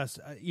DFS,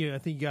 I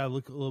think you got to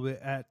look a little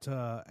bit at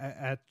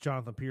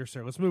Jonathan Pierce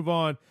there. Let's move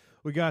on.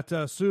 We got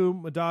Sue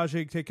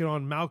Madajic taking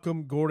on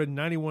Malcolm Gordon,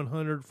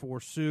 9,100 for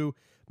Sue.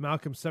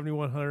 Malcolm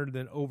 7,100.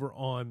 Then over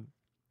on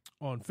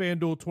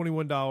FanDuel,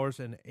 $21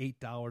 and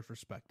 $8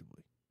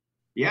 respectively.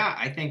 Yeah,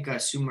 I think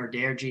Sumar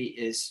Derji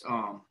is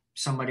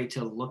somebody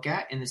to look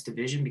at in this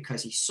division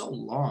because he's so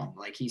long.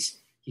 Like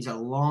he's a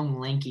long,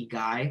 lanky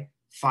guy,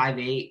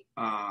 5'8".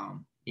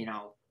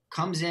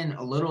 Comes in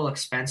a little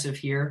expensive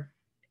here,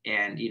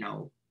 and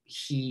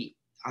he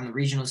on the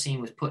regional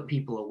scene was putting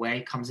people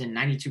away. Comes in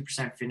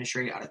 92% finish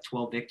rate out of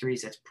 12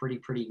 victories. That's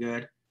pretty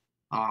good.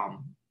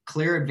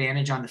 Clear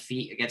advantage on the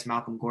feet against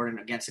Malcolm Gordon,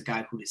 against a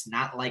guy who does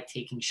not like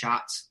taking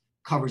shots,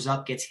 covers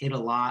up, gets hit a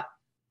lot,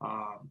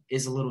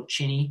 is a little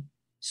chinny.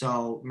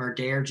 So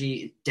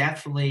Murderji is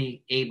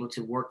definitely able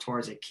to work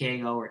towards a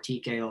KO or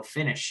TKO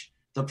finish.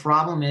 The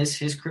problem is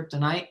his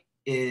kryptonite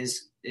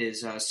is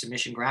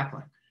submission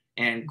grappling,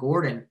 and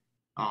Gordon,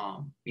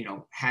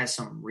 has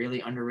some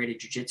really underrated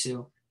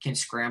jiu-jitsu, can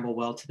scramble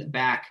well to the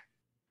back.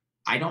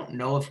 I don't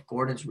know if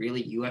Gordon's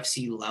really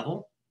UFC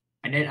level.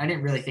 I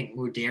didn't really think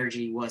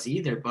Murderji was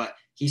either, but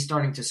he's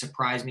starting to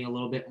surprise me a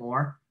little bit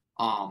more.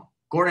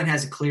 Gordon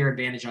has a clear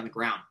advantage on the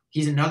ground.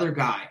 He's another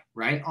guy,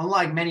 right?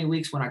 Unlike many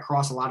weeks when I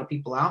cross a lot of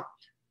people out,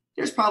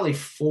 there's probably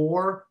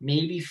 4,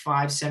 maybe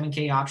 5,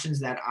 7K options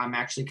that I'm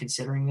actually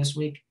considering this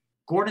week.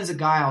 Gordon's a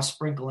guy I'll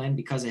sprinkle in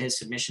because of his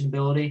submission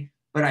ability,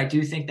 but I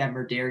do think that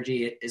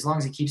Murderji, as long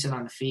as he keeps it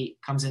on the feet,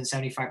 comes in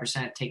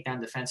 75%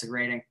 takedown defensive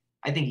rating,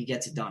 I think he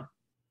gets it done.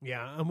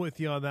 Yeah, I'm with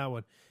you on that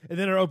one. And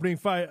then our opening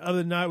fight of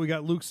the night, we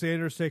got Luke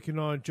Sanders taking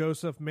on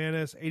Joseph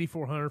Manis,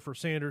 8,400 for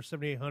Sanders,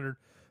 7,800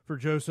 for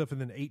Joseph, and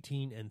then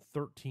 $18 and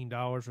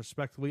 $13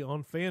 respectively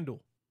on FanDuel.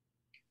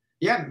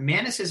 Yeah,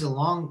 Manis is a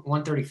long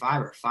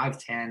 135 or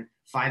 5'10",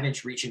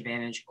 5-inch reach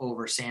advantage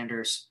over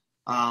Sanders.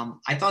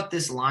 I thought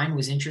this line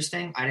was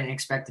interesting. I didn't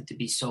expect it to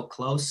be so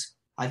close.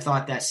 I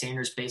thought that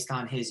Sanders, based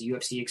on his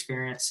UFC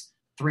experience,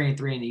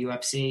 3-3 in the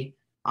UFC,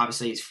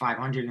 obviously he's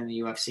 500 in the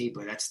UFC,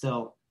 but that's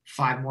still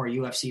 5 more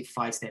UFC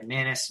fights than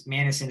Manis.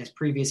 Manis in his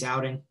previous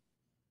outing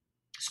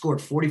scored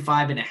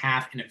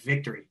 45.5 in a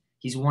victory.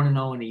 He's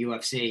 1-0 in the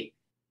UFC.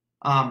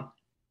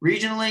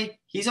 Regionally,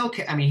 he's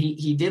okay. I mean,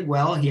 he did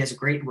well. He has a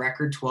great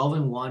record,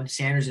 12-1.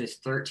 Sanders is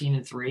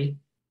 13-3.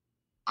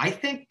 I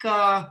think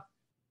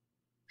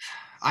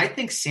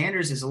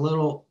Sanders is a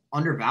little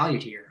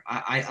undervalued here.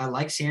 I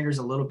like Sanders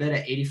a little bit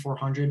at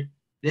 8,400.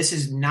 This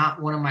is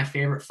not one of my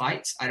favorite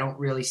fights. I don't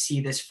really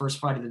see this first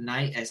fight of the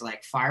night as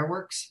like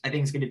fireworks. I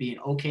think it's going to be an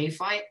okay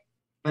fight.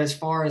 But as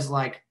far as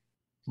like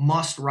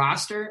must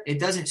roster, it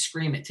doesn't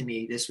scream it to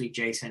me this week,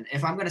 Jason.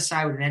 If I'm going to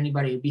side with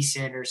anybody, it would be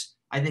Sanders.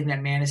 I think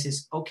that Manis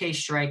is okay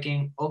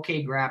striking,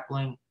 okay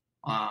grappling,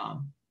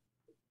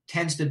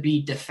 tends to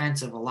be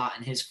defensive a lot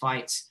in his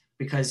fights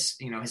because,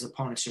 his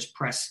opponents just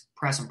press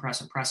him.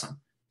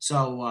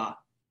 So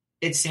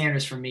it's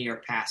Sanders for me or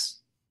pass.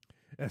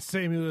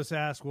 Sammy Lewis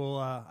asked, will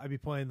I be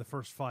playing the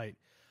first fight?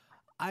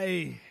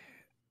 I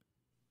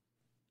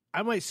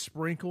might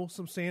sprinkle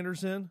some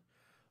Sanders in,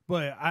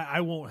 but I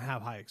won't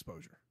have high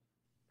exposure.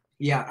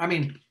 Yeah, I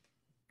mean,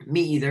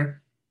 me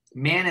either.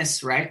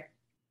 Manis, right?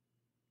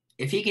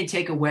 If he can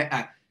take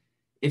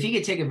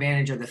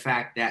advantage of the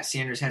fact that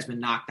Sanders has been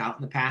knocked out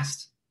in the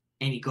past,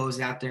 and he goes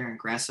out there and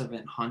aggressive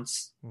and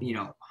hunts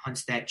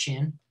that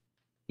chin,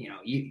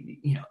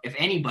 if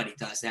anybody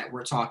does that,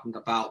 we're talking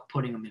about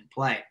putting him in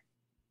play.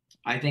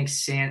 I think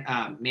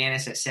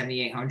Manis at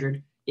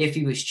 7,800. If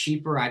he was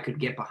cheaper, I could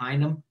get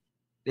behind him.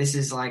 This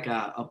is like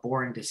a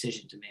boring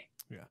decision to me.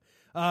 Yeah.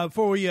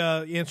 Before we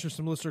answer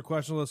some listener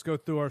questions, let's go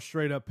through our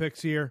straight up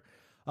picks here.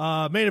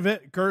 Main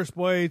event: Curtis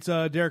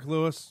Blaydes, Derek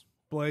Lewis.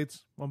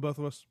 Blaydes on both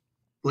of us.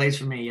 Blaydes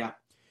for me, yeah.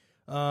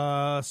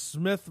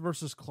 Smith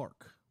versus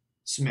Clark.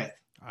 Smith.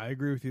 I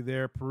agree with you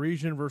there.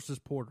 Parisian versus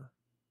Porter.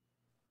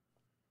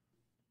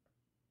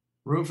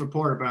 Room for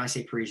Porter, but I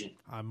say Parisian.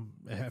 I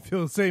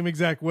feel the same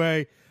exact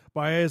way.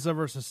 Baeza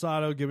versus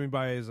Sato. Give me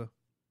Baeza.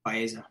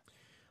 Baeza.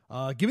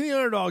 Give me the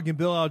underdog in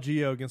Bill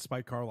Algeo against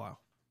Spike Carlisle.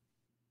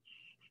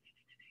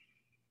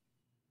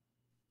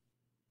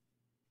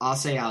 I'll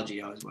say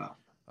Algeo as well.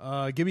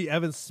 Give me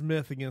Evan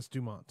Smith against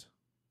Dumont.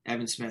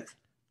 Evan Smith.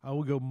 I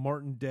will go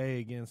Martin Day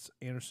against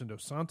Anderson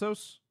dos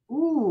Santos.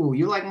 Ooh,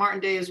 you like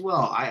Martin Day as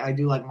well. I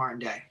do like Martin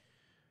Day.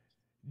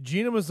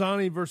 Gina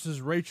Mazzani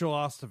versus Rachel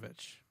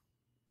Ostovich.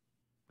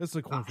 This is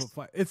a coin flip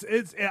fight.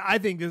 I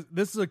think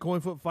this is a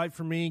coin flip fight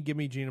for me. Give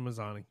me Gina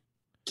Mazzani.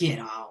 Get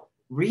out.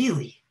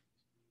 Really?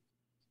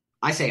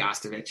 I say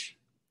Ostovich.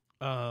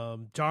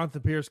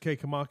 Jonathan Pierce, K.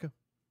 Kamaka.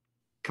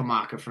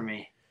 Kamaka for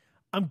me.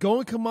 I'm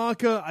going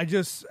Kamaka.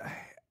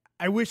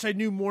 I wish I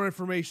knew more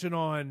information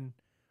on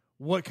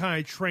what kind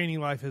of training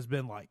life has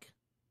been like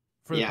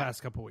for the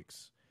past couple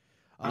weeks.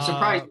 I'm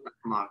surprised with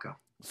Kamaka.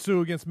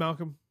 Sue against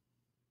Malcolm.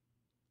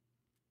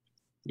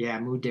 Yeah,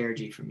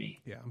 Muderji for me.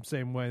 Yeah, I'm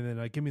same way.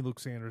 Then give me Luke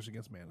Sanders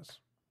against Manis.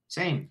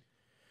 Same.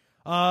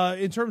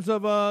 In terms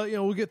of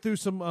we'll get through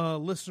some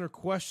listener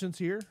questions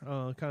here.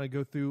 Kind of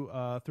go through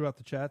throughout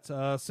the chats.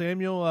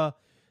 Samuel,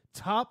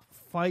 top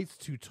fights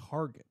to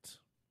target.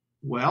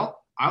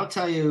 Well, I'll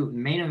tell you,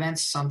 main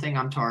event's something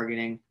I'm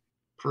targeting.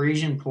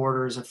 Parisian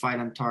Porter is a fight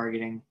I'm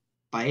targeting.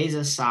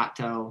 Blaydes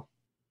Sato,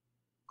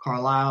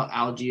 Carlisle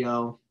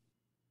Algeo,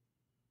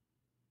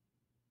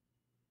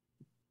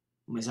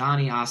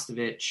 Mazzani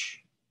Ostovich,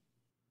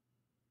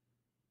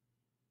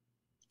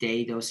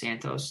 Day Dos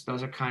Santos.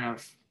 Those are kind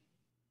of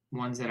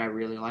ones that I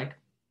really like.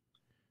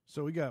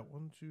 So we got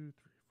 1, 2, 3, 4, 5,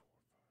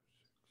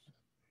 6, 7, 8, 9, 10.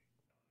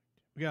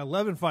 We got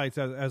 11 fights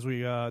as we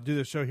do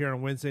this show here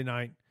on Wednesday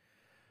night.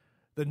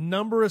 The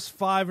number is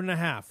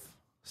 5.5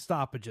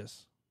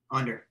 stoppages.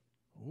 Under.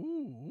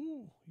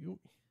 Ooh.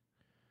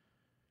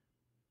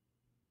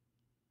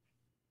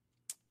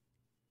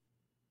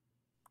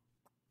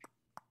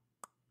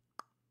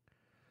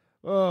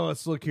 Oh,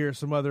 let's look here.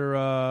 Some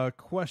other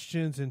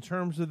questions in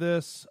terms of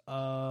this.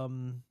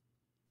 Rob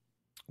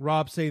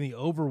saying the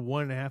over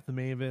 1.5 the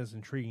main event is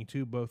intriguing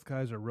too. Both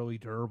guys are really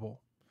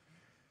durable.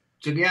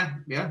 So yeah.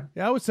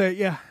 I would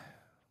say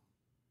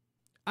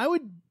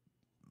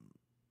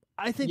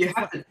I think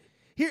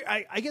here.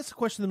 I guess the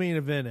question of the main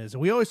event is,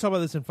 and we always talk about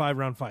this in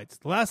 5-round fights.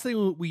 The last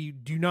thing we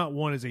do not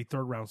want is a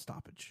 3rd round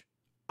stoppage.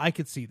 I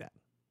could see that.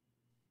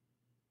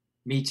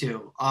 Me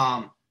too.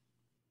 I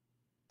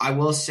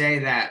will say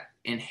that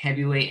in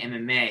heavyweight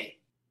MMA,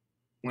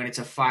 when it's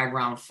a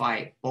 5-round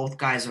fight, both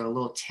guys are a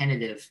little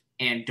tentative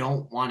and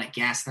don't want to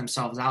gas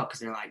themselves out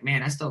because they're like,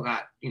 man, I still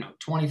got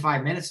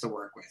 25 minutes to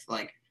work with.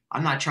 Like,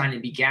 I'm not trying to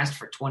be gassed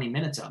for 20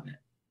 minutes of it.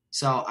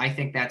 So I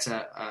think that's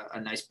a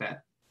nice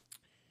bet.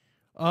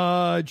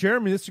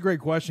 Jeremy, this is a great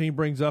question he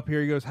brings up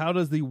here. He goes, how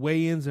does the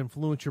weigh-ins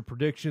influence your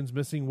predictions?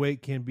 Missing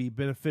weight can be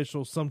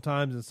beneficial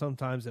sometimes and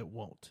sometimes it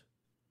won't.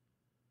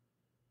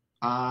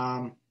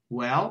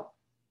 Well,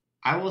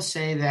 I will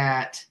say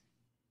that,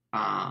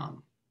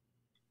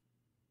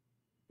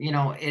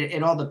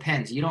 it all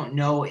depends. You don't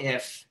know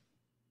if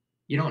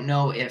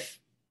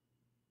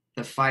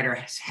the fighter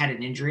has had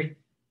an injury,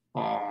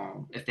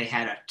 if they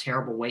had a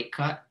terrible weight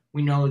cut.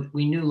 We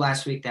knew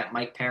last week that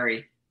Mike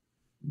Perry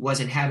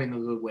wasn't having a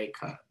good weight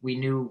cut. We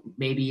knew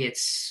maybe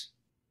it's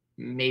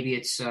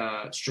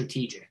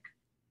strategic.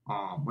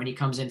 When he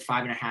comes in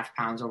 5.5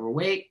 pounds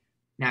overweight,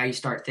 now you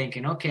start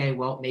thinking, okay,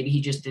 well, maybe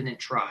he just didn't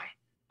try.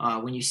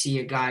 When you see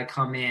a guy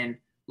come in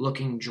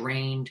looking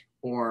drained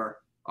or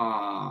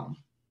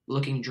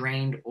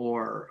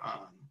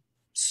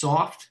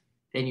soft,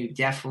 then you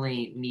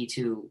definitely need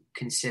to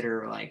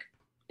consider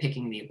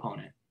picking the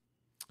opponent.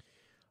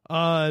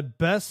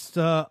 Best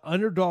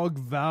underdog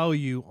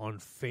value on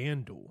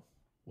FanDuel.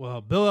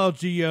 Well, Bill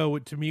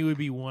Algeo to me would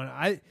be one.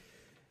 I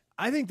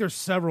think there's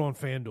several on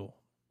FanDuel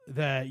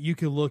that you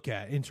could look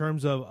at in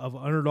terms of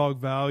underdog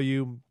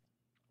value.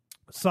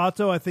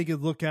 Sato, I think, is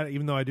look at,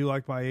 even though I do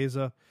like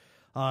Blaydes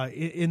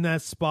in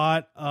that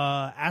spot.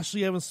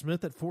 Ashley Evans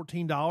Smith at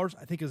 $14,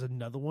 I think, is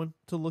another one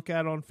to look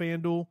at on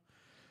FanDuel.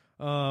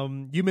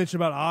 You mentioned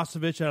about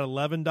Ostovich at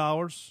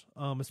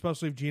 $11,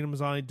 especially if Gina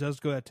Mazzani does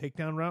go that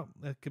takedown route.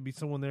 That could be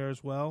someone there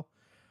as well.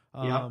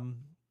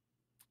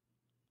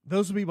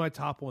 Those would be my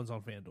top ones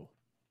on FanDuel.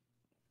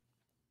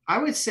 I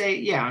would say,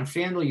 on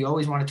FanDuel, you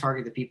always want to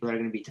target the people that are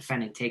going to be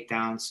defending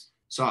takedowns.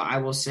 So I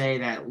will say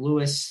that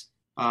Lewis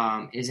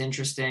is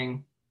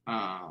interesting.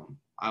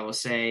 I will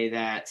say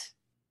that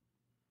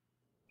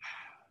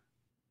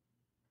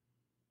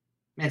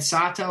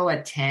Sato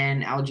at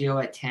 10,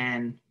 Algeo at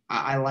 10.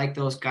 I like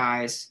those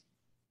guys.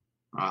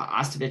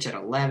 Ostovich at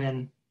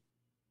 11.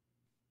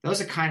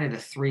 Those are kind of the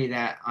three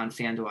that on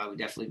FanDuel I would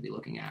definitely be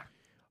looking at.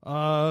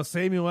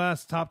 Samuel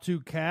asks top 2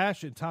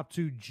 cash and top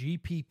 2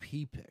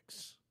 GPP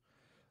picks.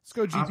 Let's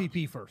go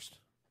GPP first.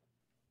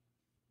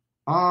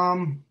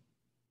 I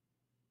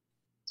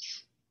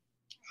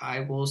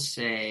will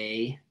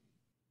say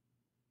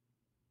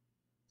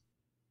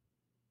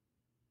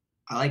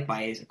I like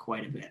Blaydes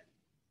quite a bit.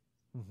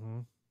 Mm-hmm.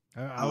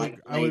 I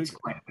like Blaydes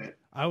quite a bit.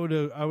 I would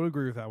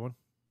agree with that one.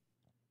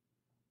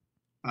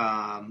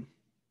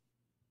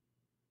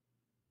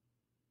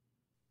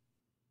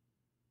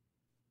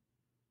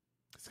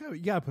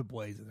 You gotta put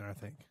Blaydes in there, I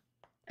think.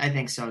 I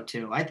think so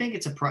too. I think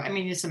it's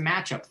it's a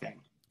matchup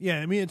thing. Yeah,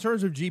 I mean, in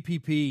terms of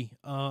GPP,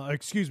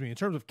 in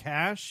terms of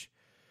cash,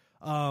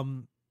 I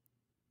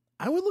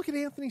would look at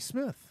Anthony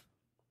Smith.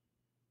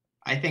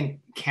 I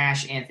think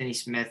cash Anthony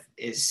Smith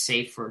is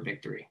safe for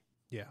victory.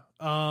 Yeah.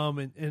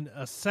 And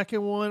a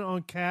second one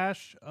on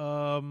cash. If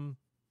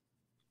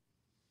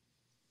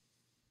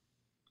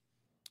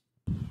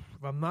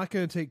I'm not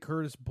going to take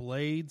Curtis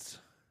Blaydes,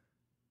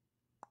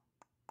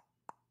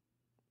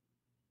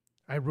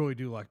 I really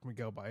do like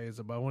Miguel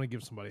Baeza, but I want to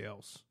give somebody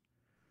else.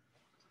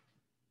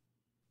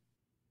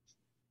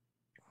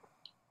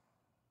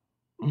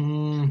 I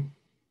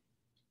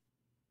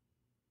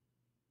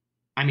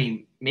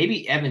mean,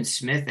 maybe Evan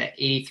Smith at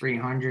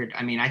 8,300.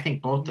 I mean, I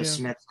think both the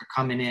Smiths are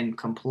coming in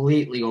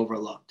completely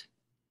overlooked.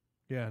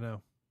 Yeah, I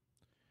know.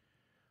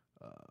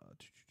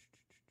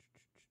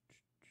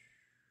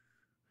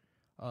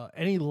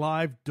 Any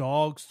live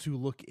dogs to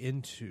look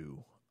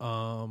into?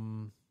 I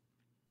mean,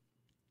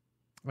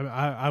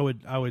 I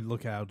would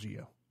look at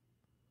Algeo.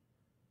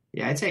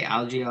 Yeah, I'd say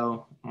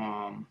Algeo,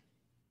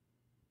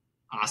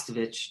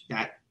 Ostovich.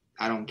 That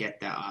I don't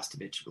get that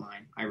Ostovich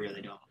line. I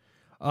really don't.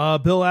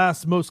 Bill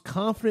asks, most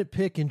confident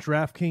pick in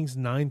DraftKings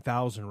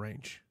 9,000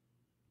 range.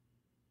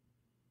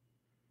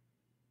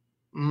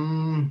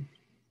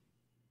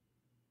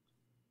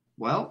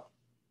 Well,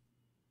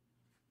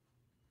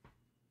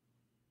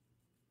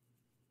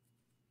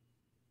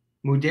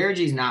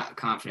 Muderji's not a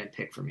confident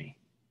pick for me.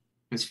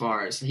 As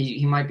far as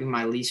he might be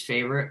my least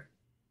favorite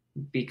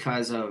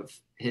because of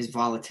his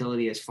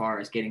volatility as far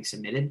as getting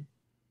submitted.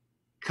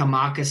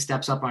 Kamaka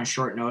steps up on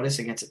short notice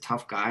against a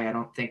tough guy. I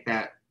don't think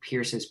that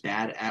Pierce is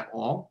bad at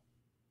all,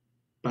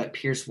 but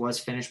Pierce was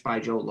finished by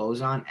Joe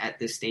Lozon at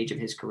this stage of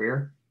his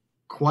career.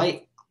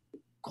 Quite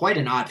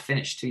an odd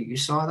finish too. You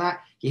saw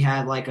that? He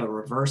had like a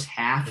reverse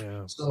half.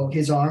 Yeah. So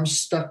his arms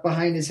stuck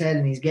behind his head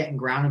and he's getting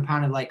ground and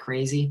pounded like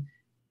crazy.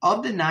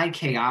 Of the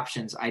 9K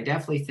options, I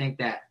definitely think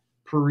that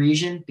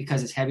Parisian,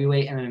 because it's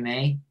heavyweight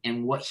MMA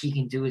and what he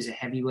can do as a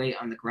heavyweight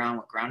on the ground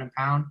with ground and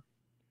pound,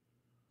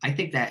 I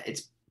think that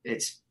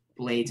it's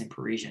Blaydes and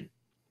Parisian.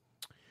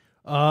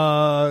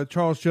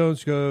 Charles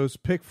Jones goes,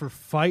 pick for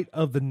fight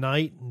of the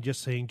night, and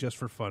just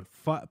for fun.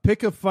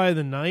 Pick a fight of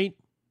the night.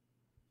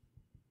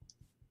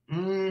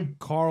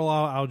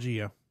 Carlisle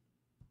Algeo.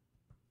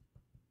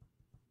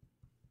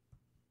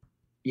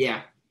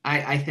 Yeah,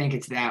 I think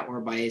it's that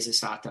or Baeza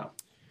Sato.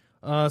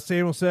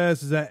 Samuel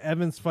says, is that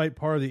Evans fight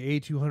part of the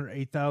A200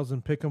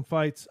 8,000 pick'em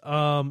fights?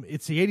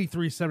 It's the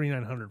 83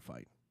 7,900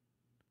 fight.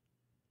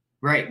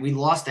 Right, we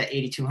lost that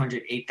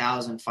 8,200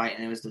 8,000 fight,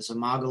 and it was the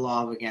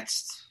Zamagalov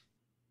against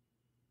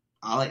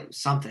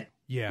something.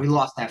 Yeah, we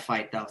lost that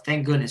fight though.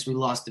 Thank goodness we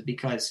lost it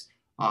because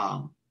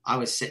I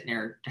was sitting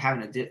there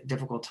having a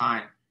difficult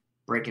time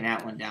breaking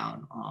that one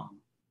down.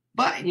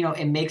 But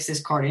it makes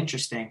this card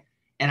interesting,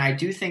 and I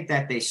do think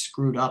that they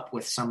screwed up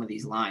with some of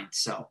these lines.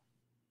 So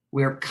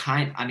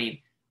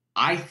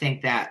I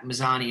think that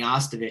Mazzani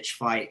Ostovich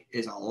fight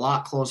is a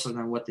lot closer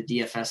than what the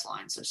DFS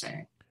lines are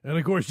saying. And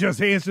of course,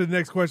 just answer the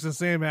next question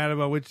Sam had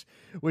about which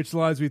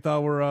lines we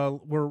thought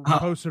were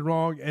posted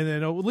wrong, and then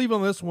we'll leave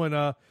on this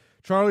one.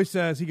 Charlie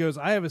says, he goes,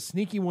 I have a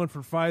sneaky one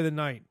for fight of the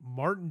night: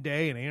 Martin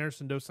Day and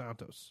Anderson Dos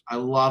Santos. I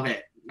love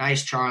it.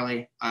 Nice,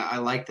 Charlie. I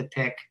like the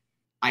pick.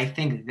 I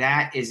think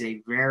that is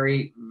a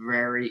very,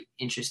 very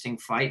interesting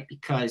fight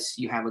because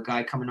you have a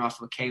guy coming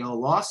off of a KO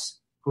loss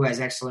who has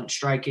excellent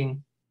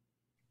striking.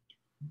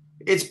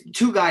 It's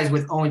two guys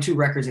with 0-2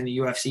 records in the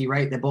UFC,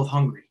 right? They're both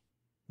hungry.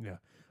 Yeah.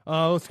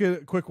 Let's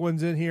get quick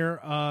ones in here.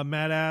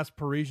 Matt asked,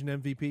 Parisian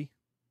MVP.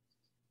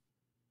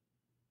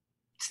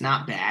 It's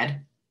not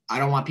bad. I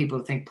don't want people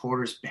to think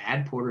Porter's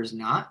bad. Porter's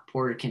not.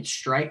 Porter can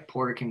strike.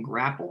 Porter can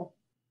grapple.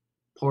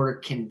 Porter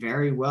can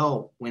very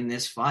well win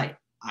this fight.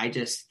 I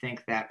just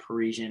think that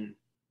Parisian,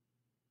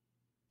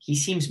 he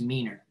seems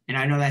meaner. And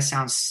I know that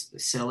sounds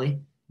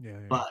silly,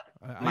 but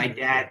my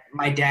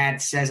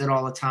dad says it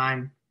all the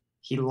time.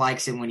 He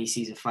likes it when he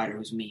sees a fighter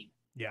who's mean.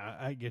 Yeah,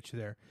 I get you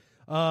there.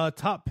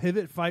 Top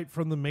pivot fight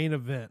from the main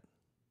event.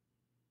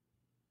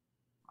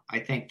 I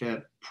think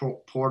the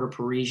Porter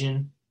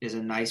Parisian is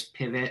a nice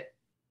pivot.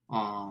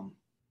 I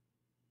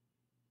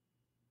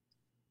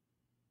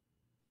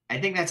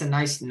think that's a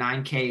nice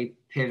 9K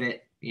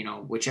pivot,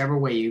 whichever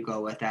way you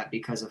go with that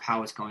because of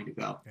how it's going to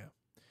go. Yeah.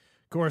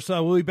 Of course,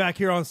 we'll be back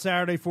here on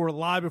Saturday for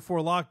Live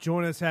Before Lock.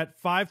 Join us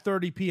at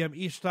 5:30 p.m.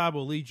 Eastern Time.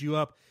 We'll lead you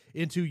up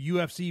into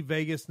UFC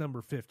Vegas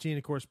number 15.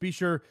 Of course, be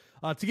sure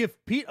to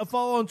give Pete a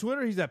follow on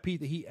Twitter. He's at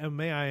Pete the Heat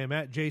MMA. I am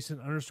at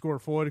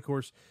Jason_Floyd. Of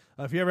course,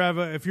 if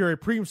you're a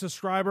premium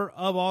subscriber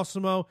of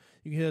Awesemo,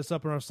 you can hit us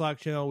up on our Slack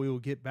channel. We will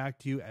get back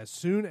to you as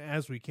soon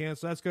as we can.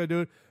 So that's going to do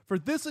it for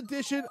this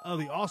edition of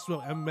the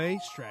Awesemo MMA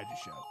Strategy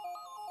Show.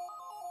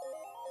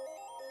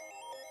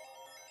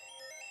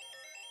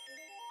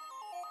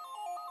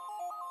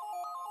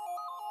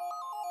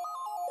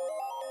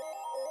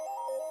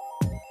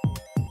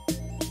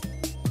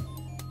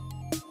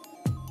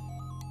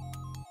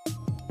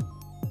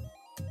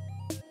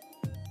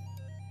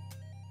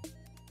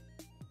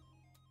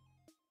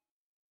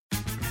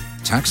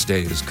 Tax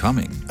day is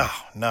coming.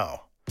 Oh,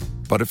 no.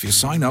 But if you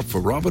sign up for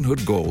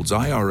Robinhood Gold's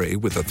IRA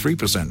with a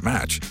 3%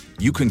 match,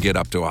 you can get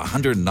up to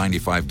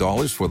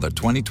 $195 for the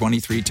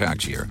 2023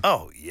 tax year.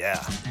 Oh, yeah. yeah.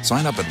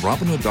 Sign up at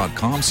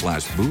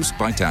Robinhood.com/boost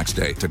by tax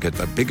day to get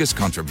the biggest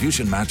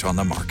contribution match on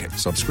the market.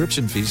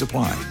 Subscription fees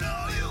apply.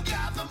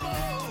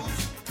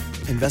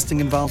 Investing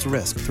involves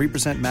risk.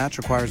 3% match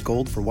requires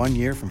gold for 1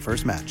 year from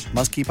first match.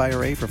 Must keep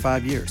IRA for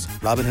 5 years.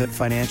 Robinhood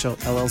Financial,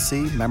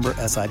 LLC, member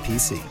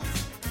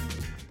SIPC.